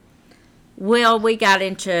 Well, we got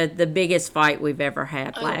into the biggest fight we've ever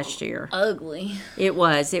had last year. Ugly. It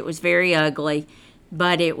was very ugly,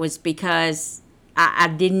 but it was because I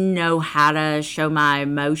didn't know how to show my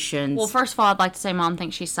emotions. Well, first of all, I'd like to say Mom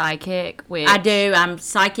thinks she's psychic. Which I do. I'm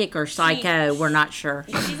psychic or psycho. We're not sure.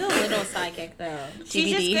 She's a little psychic though. She's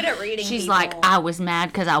just TBD. good at reading. She's people. like, I was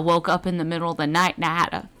mad because I woke up in the middle of the night and I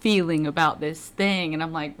had a feeling about this thing. And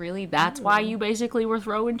I'm like, really? That's why you basically were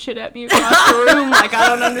throwing shit at me across the room? Like, I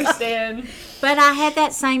don't understand. But I had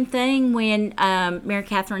that same thing when Mary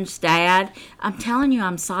Catherine's dad, I'm telling you,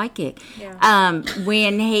 I'm psychic. Yeah.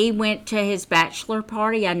 When he went to his bachelor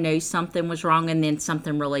party, I knew something was wrong, and then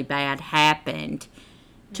something really bad happened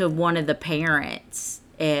to one of the parents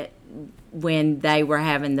when they were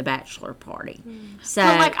having the bachelor party. So,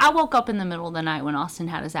 But, like, I woke up in the middle of the night when Austin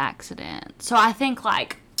had his accident. So I think,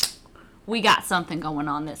 like, we got something going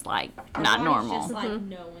on that's, like, not Everybody's normal. Just like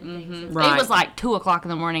know when things are Right. It was, like, 2 o'clock in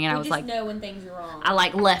the morning, and I We was just like, know when things are wrong. I,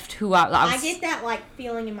 like, left who I I was. get that like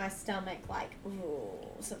feeling in my stomach, like ooh,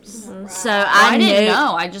 something's not right. so I I didn't knew.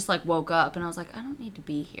 know. I just, like, woke up, and I was like, I don't need to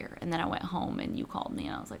be here. And then I went home, and you called me,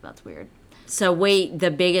 and I was like, that's weird. So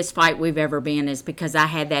the biggest fight we've ever been is because I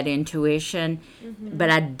had that intuition, but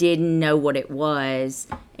I didn't know what it was.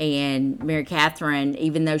 And Mary Catherine,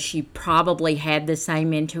 even though she probably had the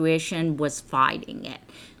same intuition, was fighting it.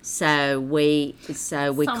 So we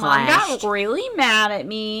Someone clashed. got really mad at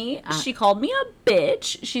me. She called me a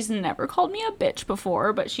bitch. She's never called me a bitch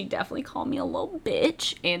before, but she definitely called me a little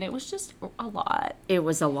bitch, and it was just a lot. It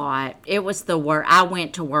was a lot. It was the worst. I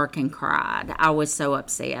went to work and cried. I was so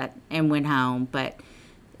upset and went home.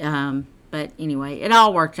 But anyway, it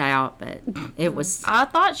all worked out. But it was. I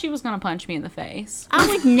thought she was gonna punch me in the face. I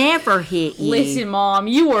would never hit you. Listen, Mom,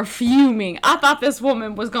 you were fuming. I thought this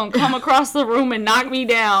woman was gonna come across the room and knock me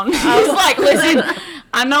down. I was like, listen,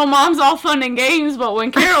 I know Mom's all fun and games, but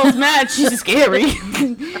when Carol's mad, she's scary.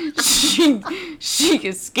 she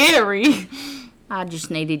is scary. I just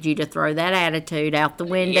needed you to throw that attitude out the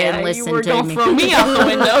window and listen you were to gonna me. throw me out the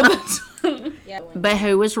window. But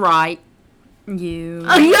who was right? You.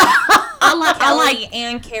 Oh yeah. Kelly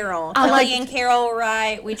and Carol. Kelly and Carol were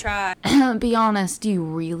right. We tried. Be honest, do you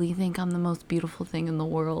really think I'm the most beautiful thing in the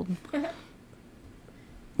world?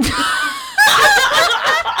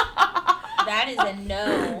 That is a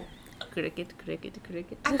no. Cricket.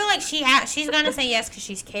 I feel like she's gonna say yes because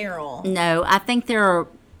she's Carol. No, I think there are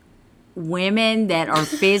women that are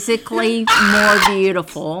physically more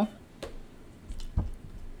beautiful.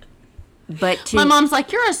 But My mom's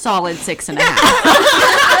like, you're a solid 6.5.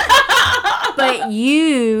 but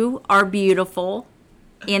you are beautiful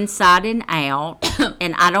inside and out,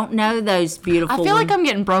 and I don't know those beautiful. I feel like women. I'm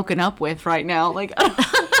getting broken up with right now. Like,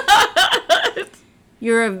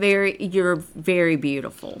 You're very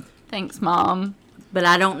beautiful, thanks, Mom. but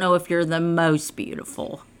I don't know if you're the most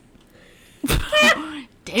beautiful.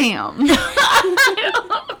 Damn.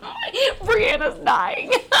 Brianna's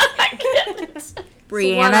dying.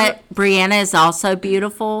 Brianna is also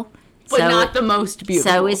beautiful. But not the most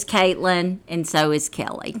beautiful. So is Caitlin, and so is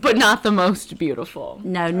Kelly. But not the most beautiful.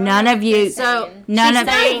 No, none of you. So None of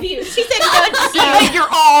saying- She said no. You're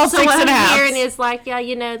all So six what and a I'm half. hearing is like,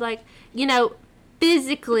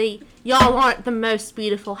 physically, y'all aren't the most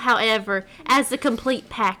beautiful. However, as a complete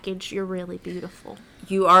package, you're really beautiful.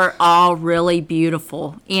 You are all really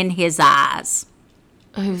beautiful in his eyes.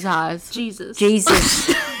 Whose eyes? Jesus. Jesus.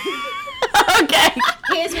 Okay.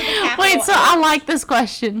 His with a capital Wait, so I like this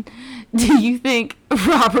question. Do you think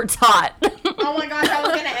Robert's hot? Oh my gosh, I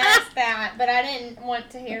was gonna ask that, but I didn't want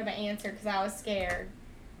to hear the answer because I was scared.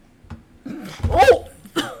 Oh!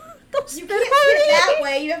 You can't spit that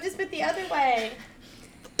way. You have to spit the other way.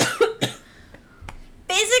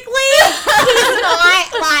 Physically, he's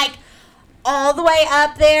not like all the way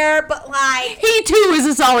up there, but like He too is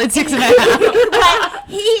a solid 6.5. but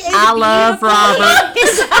he is. I love beautiful Robert. in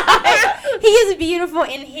his eyes. He is beautiful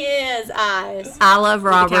in his eyes. I love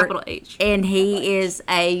Robert, Capital H. and he is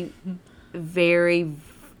a very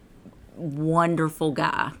wonderful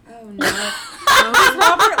guy. Oh no. Does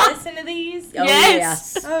Robert listen to these?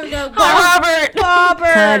 Yes. Oh no, Robert.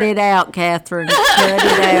 Robert. Cut it out, Catherine. Cut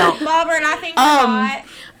it out. Robert, I think you're hot.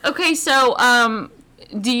 Okay, so,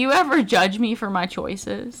 do you ever judge me for my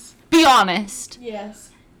choices? Be honest.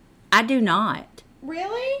 Yes. I do not.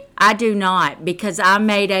 Really? I do not, because I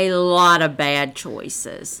made a lot of bad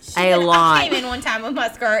choices. A I lot. came in one time with my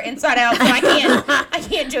skirt inside out, so I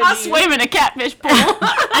can't judge I you. swim in a catfish pool.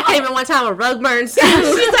 I came in one time with rug burns. She's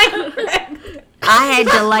like, I had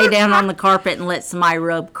to lay down on the carpet and let somebody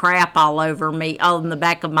rub crap all over me, on the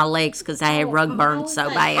back of my legs, because I had rug burns so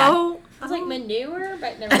bad. Oh, It's like manure,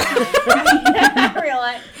 but never mind. I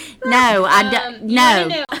realize. No, I you don't. wanna No,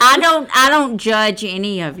 know- I don't judge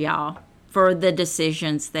any of y'all for the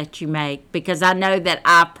decisions that you make, because I know that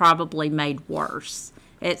I probably made worse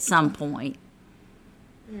at some point.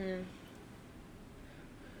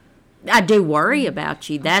 I do worry about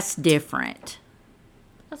you. That's different.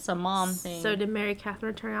 That's a mom thing. so did Mary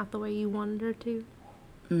Catherine turn out the way you wanted her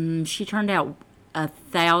to? She turned out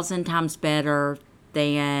 1,000 times better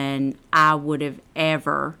than I would have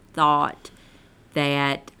ever thought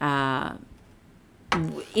that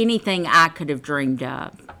anything I could have dreamed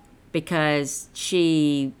of, because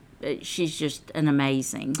she's just an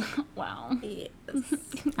amazing. Wow.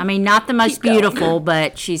 I mean, not the most beautiful,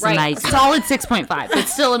 but she's Right. amazing. Solid 6.5.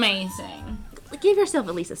 It's still amazing. Give yourself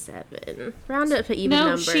at least a 7. Round it up to even No,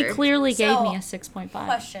 number. she clearly gave So, me a 6.5.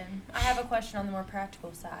 question. I have a question on the more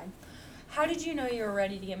practical side. How did you know you were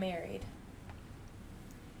ready to get married?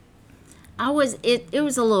 It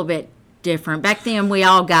was a little bit different. Back then we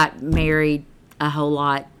all got married a whole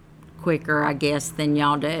lot quicker, I guess, than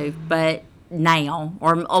y'all do. But now,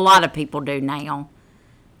 or a lot of people do now,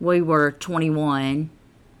 we were 21,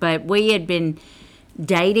 but we had been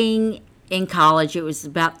dating in college. It was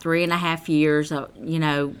about 3.5 years.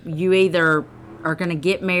 You either are going to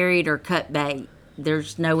get married or cut bait.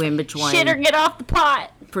 There's no in between. Shit or get off the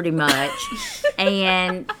pot. pretty much.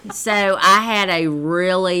 And so I had a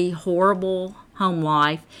really horrible home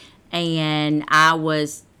life, and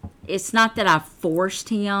it's not that I forced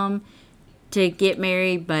him to get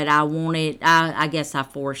married, but I guess I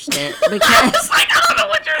forced it because I don't know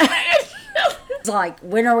what you're saying. it's like,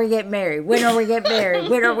 when are we getting married? When are we getting married?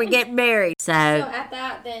 When are we getting married? So at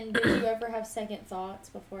that, then, did you ever have second thoughts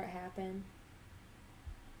before it happened?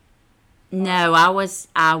 No,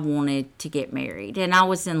 I wanted to get married, and I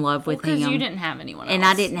was in love with him. Because you didn't have anyone else. And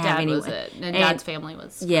I didn't have Dad anyone. was it. And And- Dad's family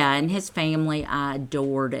was. Yeah, and his family I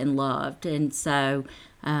adored and loved, and so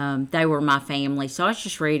they were my family. So I was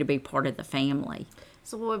just ready to be part of the family.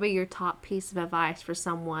 So what would be your top piece of advice for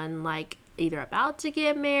someone like either about to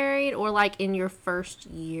get married or like in your first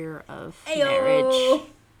year of marriage?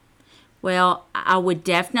 Well, I would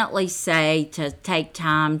definitely say to take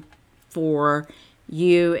time for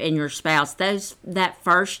you and your spouse. That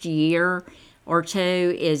first year or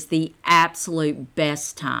two is the absolute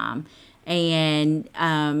best time, and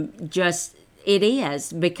just it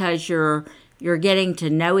is because you're getting to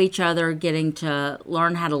know each other, getting to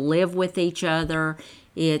learn how to live with each other.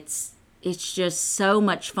 It's just so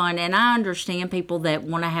much fun, and I understand people that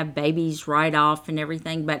want to have babies right off and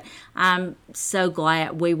everything, but I'm so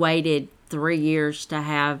glad we waited 3 years to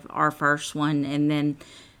have our first one, and then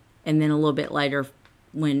a little bit later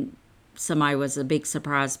when somebody was a big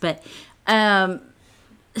surprise. But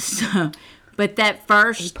but that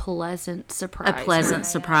first Pleasant surprise. a pleasant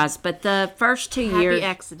surprise. But the first 2 Happy years,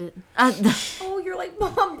 accident. Oh, you're like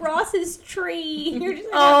Mom Ross's tree. You're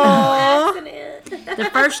just like an accident. the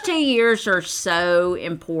first 2 years are so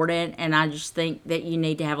important, and I just think that you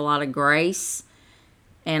need to have a lot of grace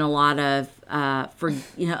and a lot of a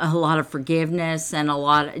lot of forgiveness, and a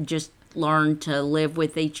lot of just learn to live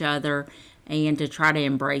with each other and to try to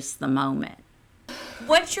embrace the moment.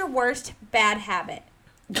 What's your worst bad habit?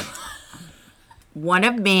 One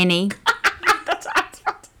of many.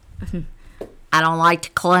 I don't like to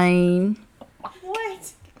clean.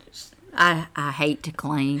 What? I hate to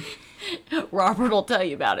clean. Robert will tell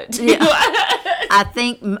you about it. Too. Yeah. I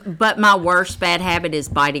think, but my worst bad habit is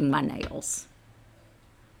biting my nails.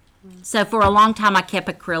 So for a long time, I kept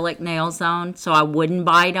acrylic nails on, so I wouldn't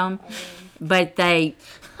bite them. But I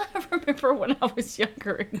remember when I was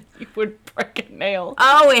younger and you would break a nail.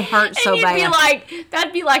 it hurts so and you'd bad. be like,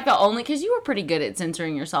 that'd be like the only, because you were pretty good at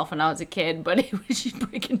censoring yourself when I was a kid, but it was, you'd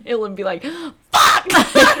break a nail and be like, fuck!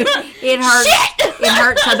 It hurts. It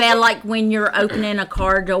hurts so bad, like when you're opening a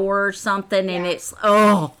car door or something, and it's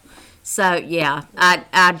So yeah,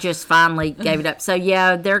 I just finally gave it up. So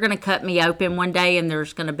yeah, they're gonna cut me open one day, and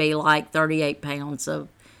there's gonna be like 38 pounds of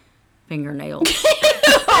fingernails.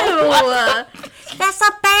 That's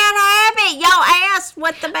a bad habit. Y'all asked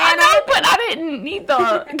what the bad habit. But I didn't need the.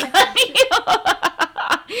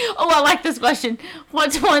 Oh, I like this question.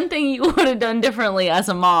 What's one thing you would have done differently as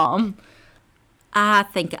a mom? I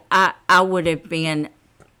think I would have been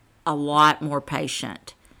a lot more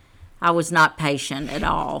patient. I was not patient at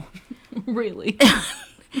all. Really?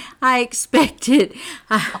 I expected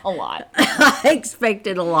A lot. I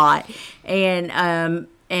expected a lot, and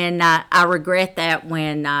I regret that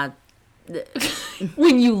when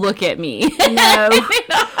When you look at me.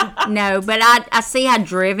 no, but I see how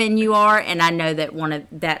driven you are, and I know that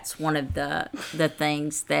that's one of the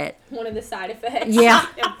things that One of the side effects Yeah.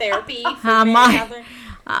 of therapy. For Um, married I- couples.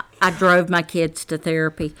 I drove my kids to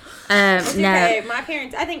therapy. No, Okay, my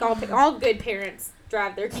parents. I think all good parents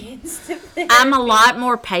drive their kids to therapy. I'm a lot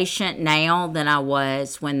more patient now than I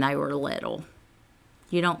was when they were little.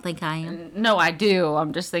 You don't think I am? No, I do.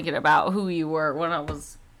 I'm just thinking about who you were when I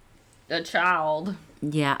was a child.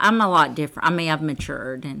 Yeah, I'm a lot different. I mean, I've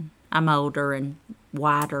matured, and I'm older and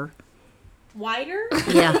wider. Wider.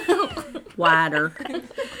 Yeah, wider.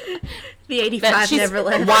 The 85 She's never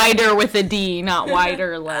left. wider with a D, not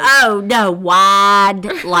wider. Like Oh no,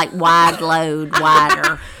 wide, like wide load,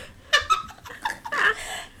 wider. I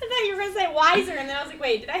thought you were gonna say wiser, and then I was like,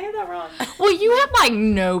 wait, did I hear that wrong? well, you had like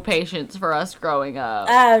no patience for us growing up.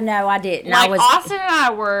 Oh no, I didn't. Like I was. Austin and I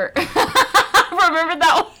were. Remember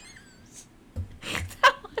that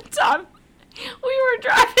one time we were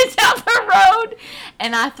driving down the road,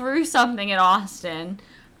 and I threw something at Austin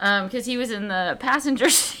because he was in the passenger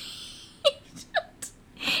seat.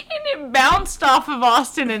 And it bounced off of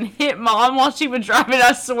Austin and hit Mom while she was driving.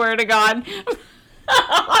 I swear to God.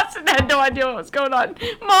 Austin had no idea what was going on.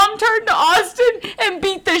 Mom turned to Austin and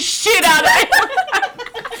beat the shit out of him.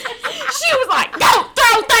 She was like, "Don't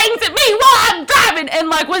throw things at me while I'm driving," and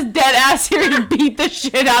like was dead ass here and beat the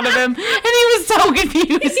shit out of him. And he was so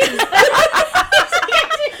confused. I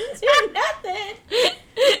didn't do nothing.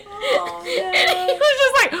 Oh, no. And he was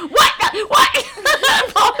just like,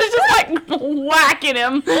 whacking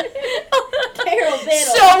him. Carol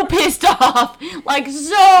Biddle. So pissed off. Like,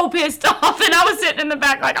 so pissed off. And I was sitting in the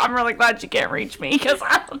back like, I'm really glad you can't reach me because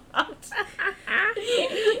I'm not.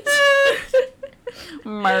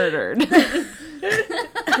 Murdered.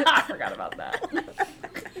 I forgot about that.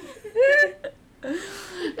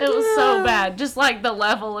 It was so bad. Just like the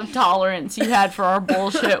level of tolerance you had for our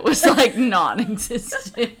bullshit was like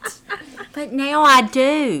non-existent. But now I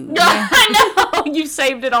do. I know. You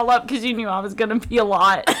saved it all up because you knew I was going to be a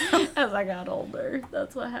lot as I got older.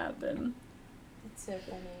 That's what happened. It's so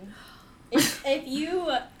funny. If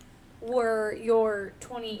you were in your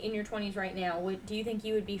 20s right now, do you think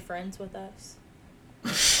you would be friends with us?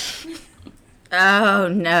 Oh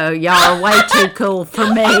no, y'all are way too cool for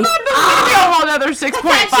me. I'm not going to be a whole other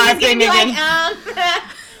 6.5 thing again.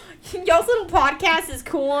 Y'all's little podcast is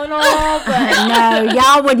cool and all, but No,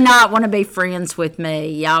 y'all would not want to be friends with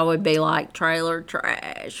me. Y'all would be like trailer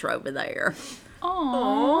trash over there.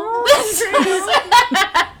 Aww.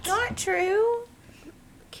 not true.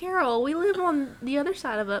 Carol, we live on the other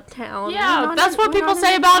side of Uptown. Yeah, that's what people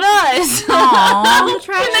say about us. Aww.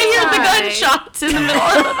 When they hear the gunshots in the middle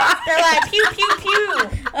of the night. They're like, pew, pew, pew.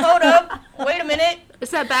 Hold up. Wait a minute. Is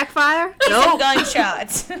that backfire? Some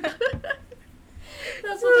gunshots.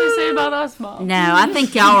 That's what they say about us, Mom. No, I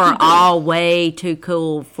think y'all are all way too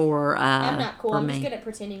cool for I'm not cool. for I'm me. just good at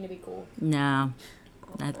pretending to be cool. No,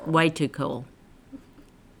 that's way too cool.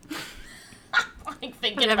 Like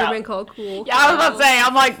thinking I've never about. been called cool. Yeah, I was about to say,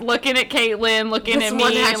 I'm like looking at Caitlin, looking That's at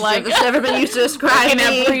one me, adjective like that's never been used to describe looking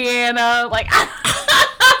me. at Brianna, like.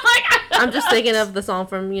 I'm just thinking of the song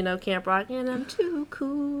from, Camp Rock, and I'm too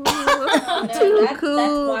cool. No, Too that's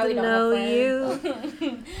cool why we to don't know have you.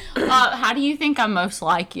 friends. How do you think I'm most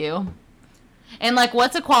like you? And like,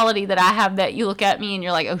 what's a quality that I have that you look at me and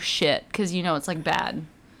you're like, oh shit, because you know it's like bad.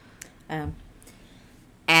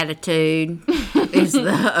 Attitude is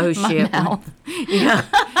the oh shit one. mouth. Yeah,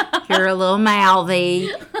 you're a little mouthy.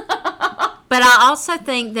 But I also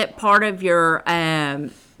think that part of your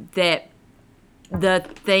that the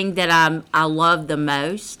thing that I love the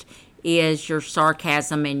most is your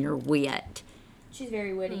sarcasm and your wit. She's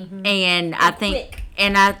very witty. And I think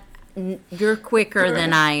quick. you're quicker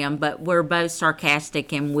than I am, but we're both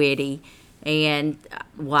sarcastic and witty. And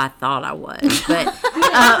I thought I was, but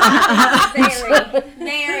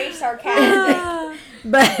Very sarcastic.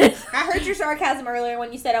 but I heard your sarcasm earlier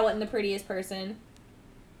when you said I wasn't the prettiest person.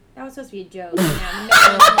 That was supposed to be a joke. And I'm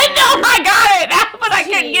I got it, but I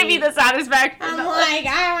couldn't give you the satisfaction. I'm like,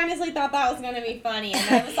 I honestly thought that was going to be funny.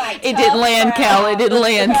 And I was like, It didn't land, Cal. It didn't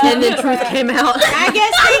land. And then truth came out. I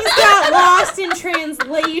guess things got lost in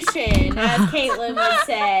translation, as Caitlin would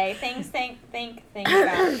say. Things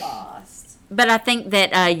got lost. But I think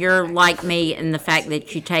that you're like me in the fact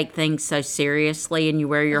that you take things so seriously and you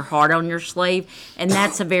wear your heart on your sleeve, and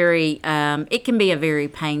that's a very it can be a very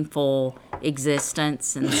painful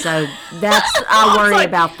existence, and so I worry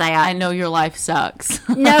about that. I know your life sucks.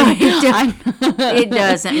 No, it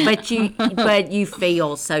doesn't. But you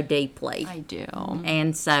feel so deeply, I do.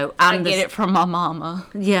 and so I get it from my mama.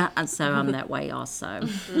 Yeah, and so I'm that way also.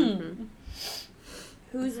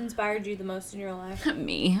 Who's inspired you the most in your life?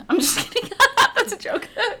 Me. I'm just kidding. That's a joke.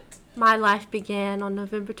 My life began on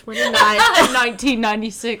November 29th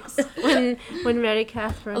 1996. when Mary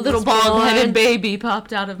Catherine A little was bald-headed born. baby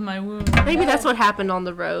popped out of my womb. Maybe that's what happened on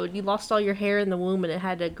the road. You lost all your hair in the womb and it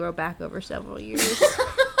had to grow back over several years.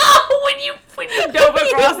 when you dove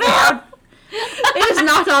across the road. It just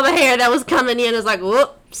knocked all the hair that was coming in. It was like,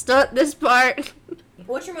 whoop, stuck this part.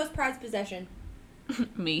 What's your most prized possession?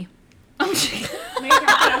 Me. Mary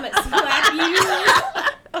Catherine, I'm gonna slap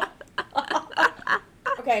you.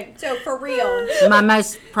 Okay, so for real. My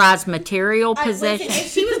most prized material Listen, possession.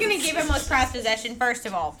 if she was going to give him most prized possession, first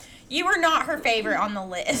of all, you were not her favorite on the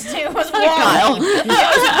list. It was Wally. Kyle.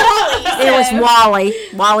 It was Wally.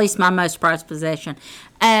 Wally's my most prized possession.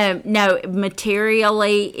 No,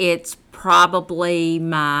 materially, it's probably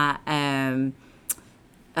my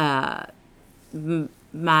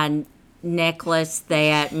my necklace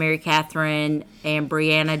that Mary Catherine and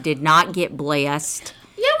Brianna did not get blessed.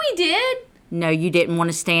 Yeah, we did. No, you didn't want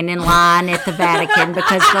to stand in line at the Vatican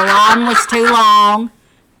because the line was too long.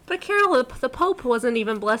 But Carol, the Pope wasn't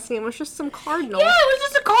even blessing him. It was just some cardinal. Yeah, it was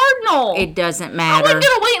just a cardinal. It doesn't I matter. wasn't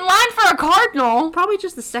gonna wait in line for a cardinal. Probably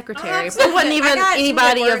just the secretary. It Absolutely. wasn't I even got some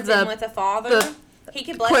anybody good of words in the with the father. the he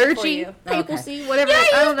could bless it for clergy, you. papacy, whatever. Yeah, I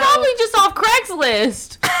he was don't know. probably just off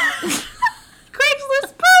Craigslist.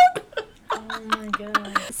 Craigslist Pope. Oh my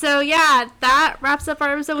god. So yeah, that wraps up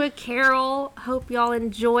our episode with Carol. Hope y'all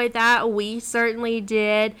enjoyed that. We certainly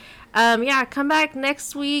did. Yeah, come back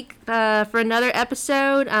next week for another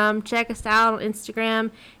episode. Check us out on Instagram,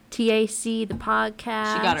 TAC the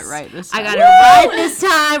podcast. She got it right this time. I got it right this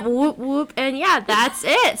time. Whoop whoop. And yeah, that's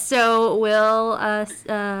it. So we'll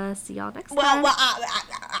see y'all next time.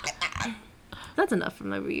 That's enough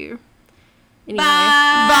from over here. Anyway,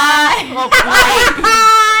 Bye.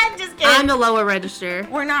 Just kidding. I'm the lower register.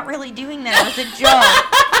 We're not really doing that as a joke.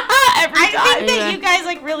 Every I time. think that you guys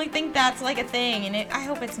like really think that's like a thing, and I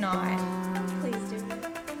hope it's not. Please do.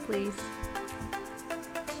 Please.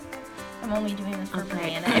 I'm only doing this for Okay.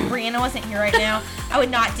 Brianna. If Brianna wasn't here right now, I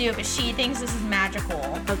would not do it, but she thinks this is magical.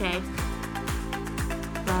 Okay.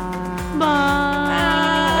 Bye.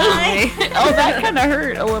 Bye. Oh, that kind of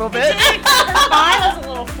hurt a little bit. Her bye was a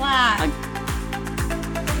little flat.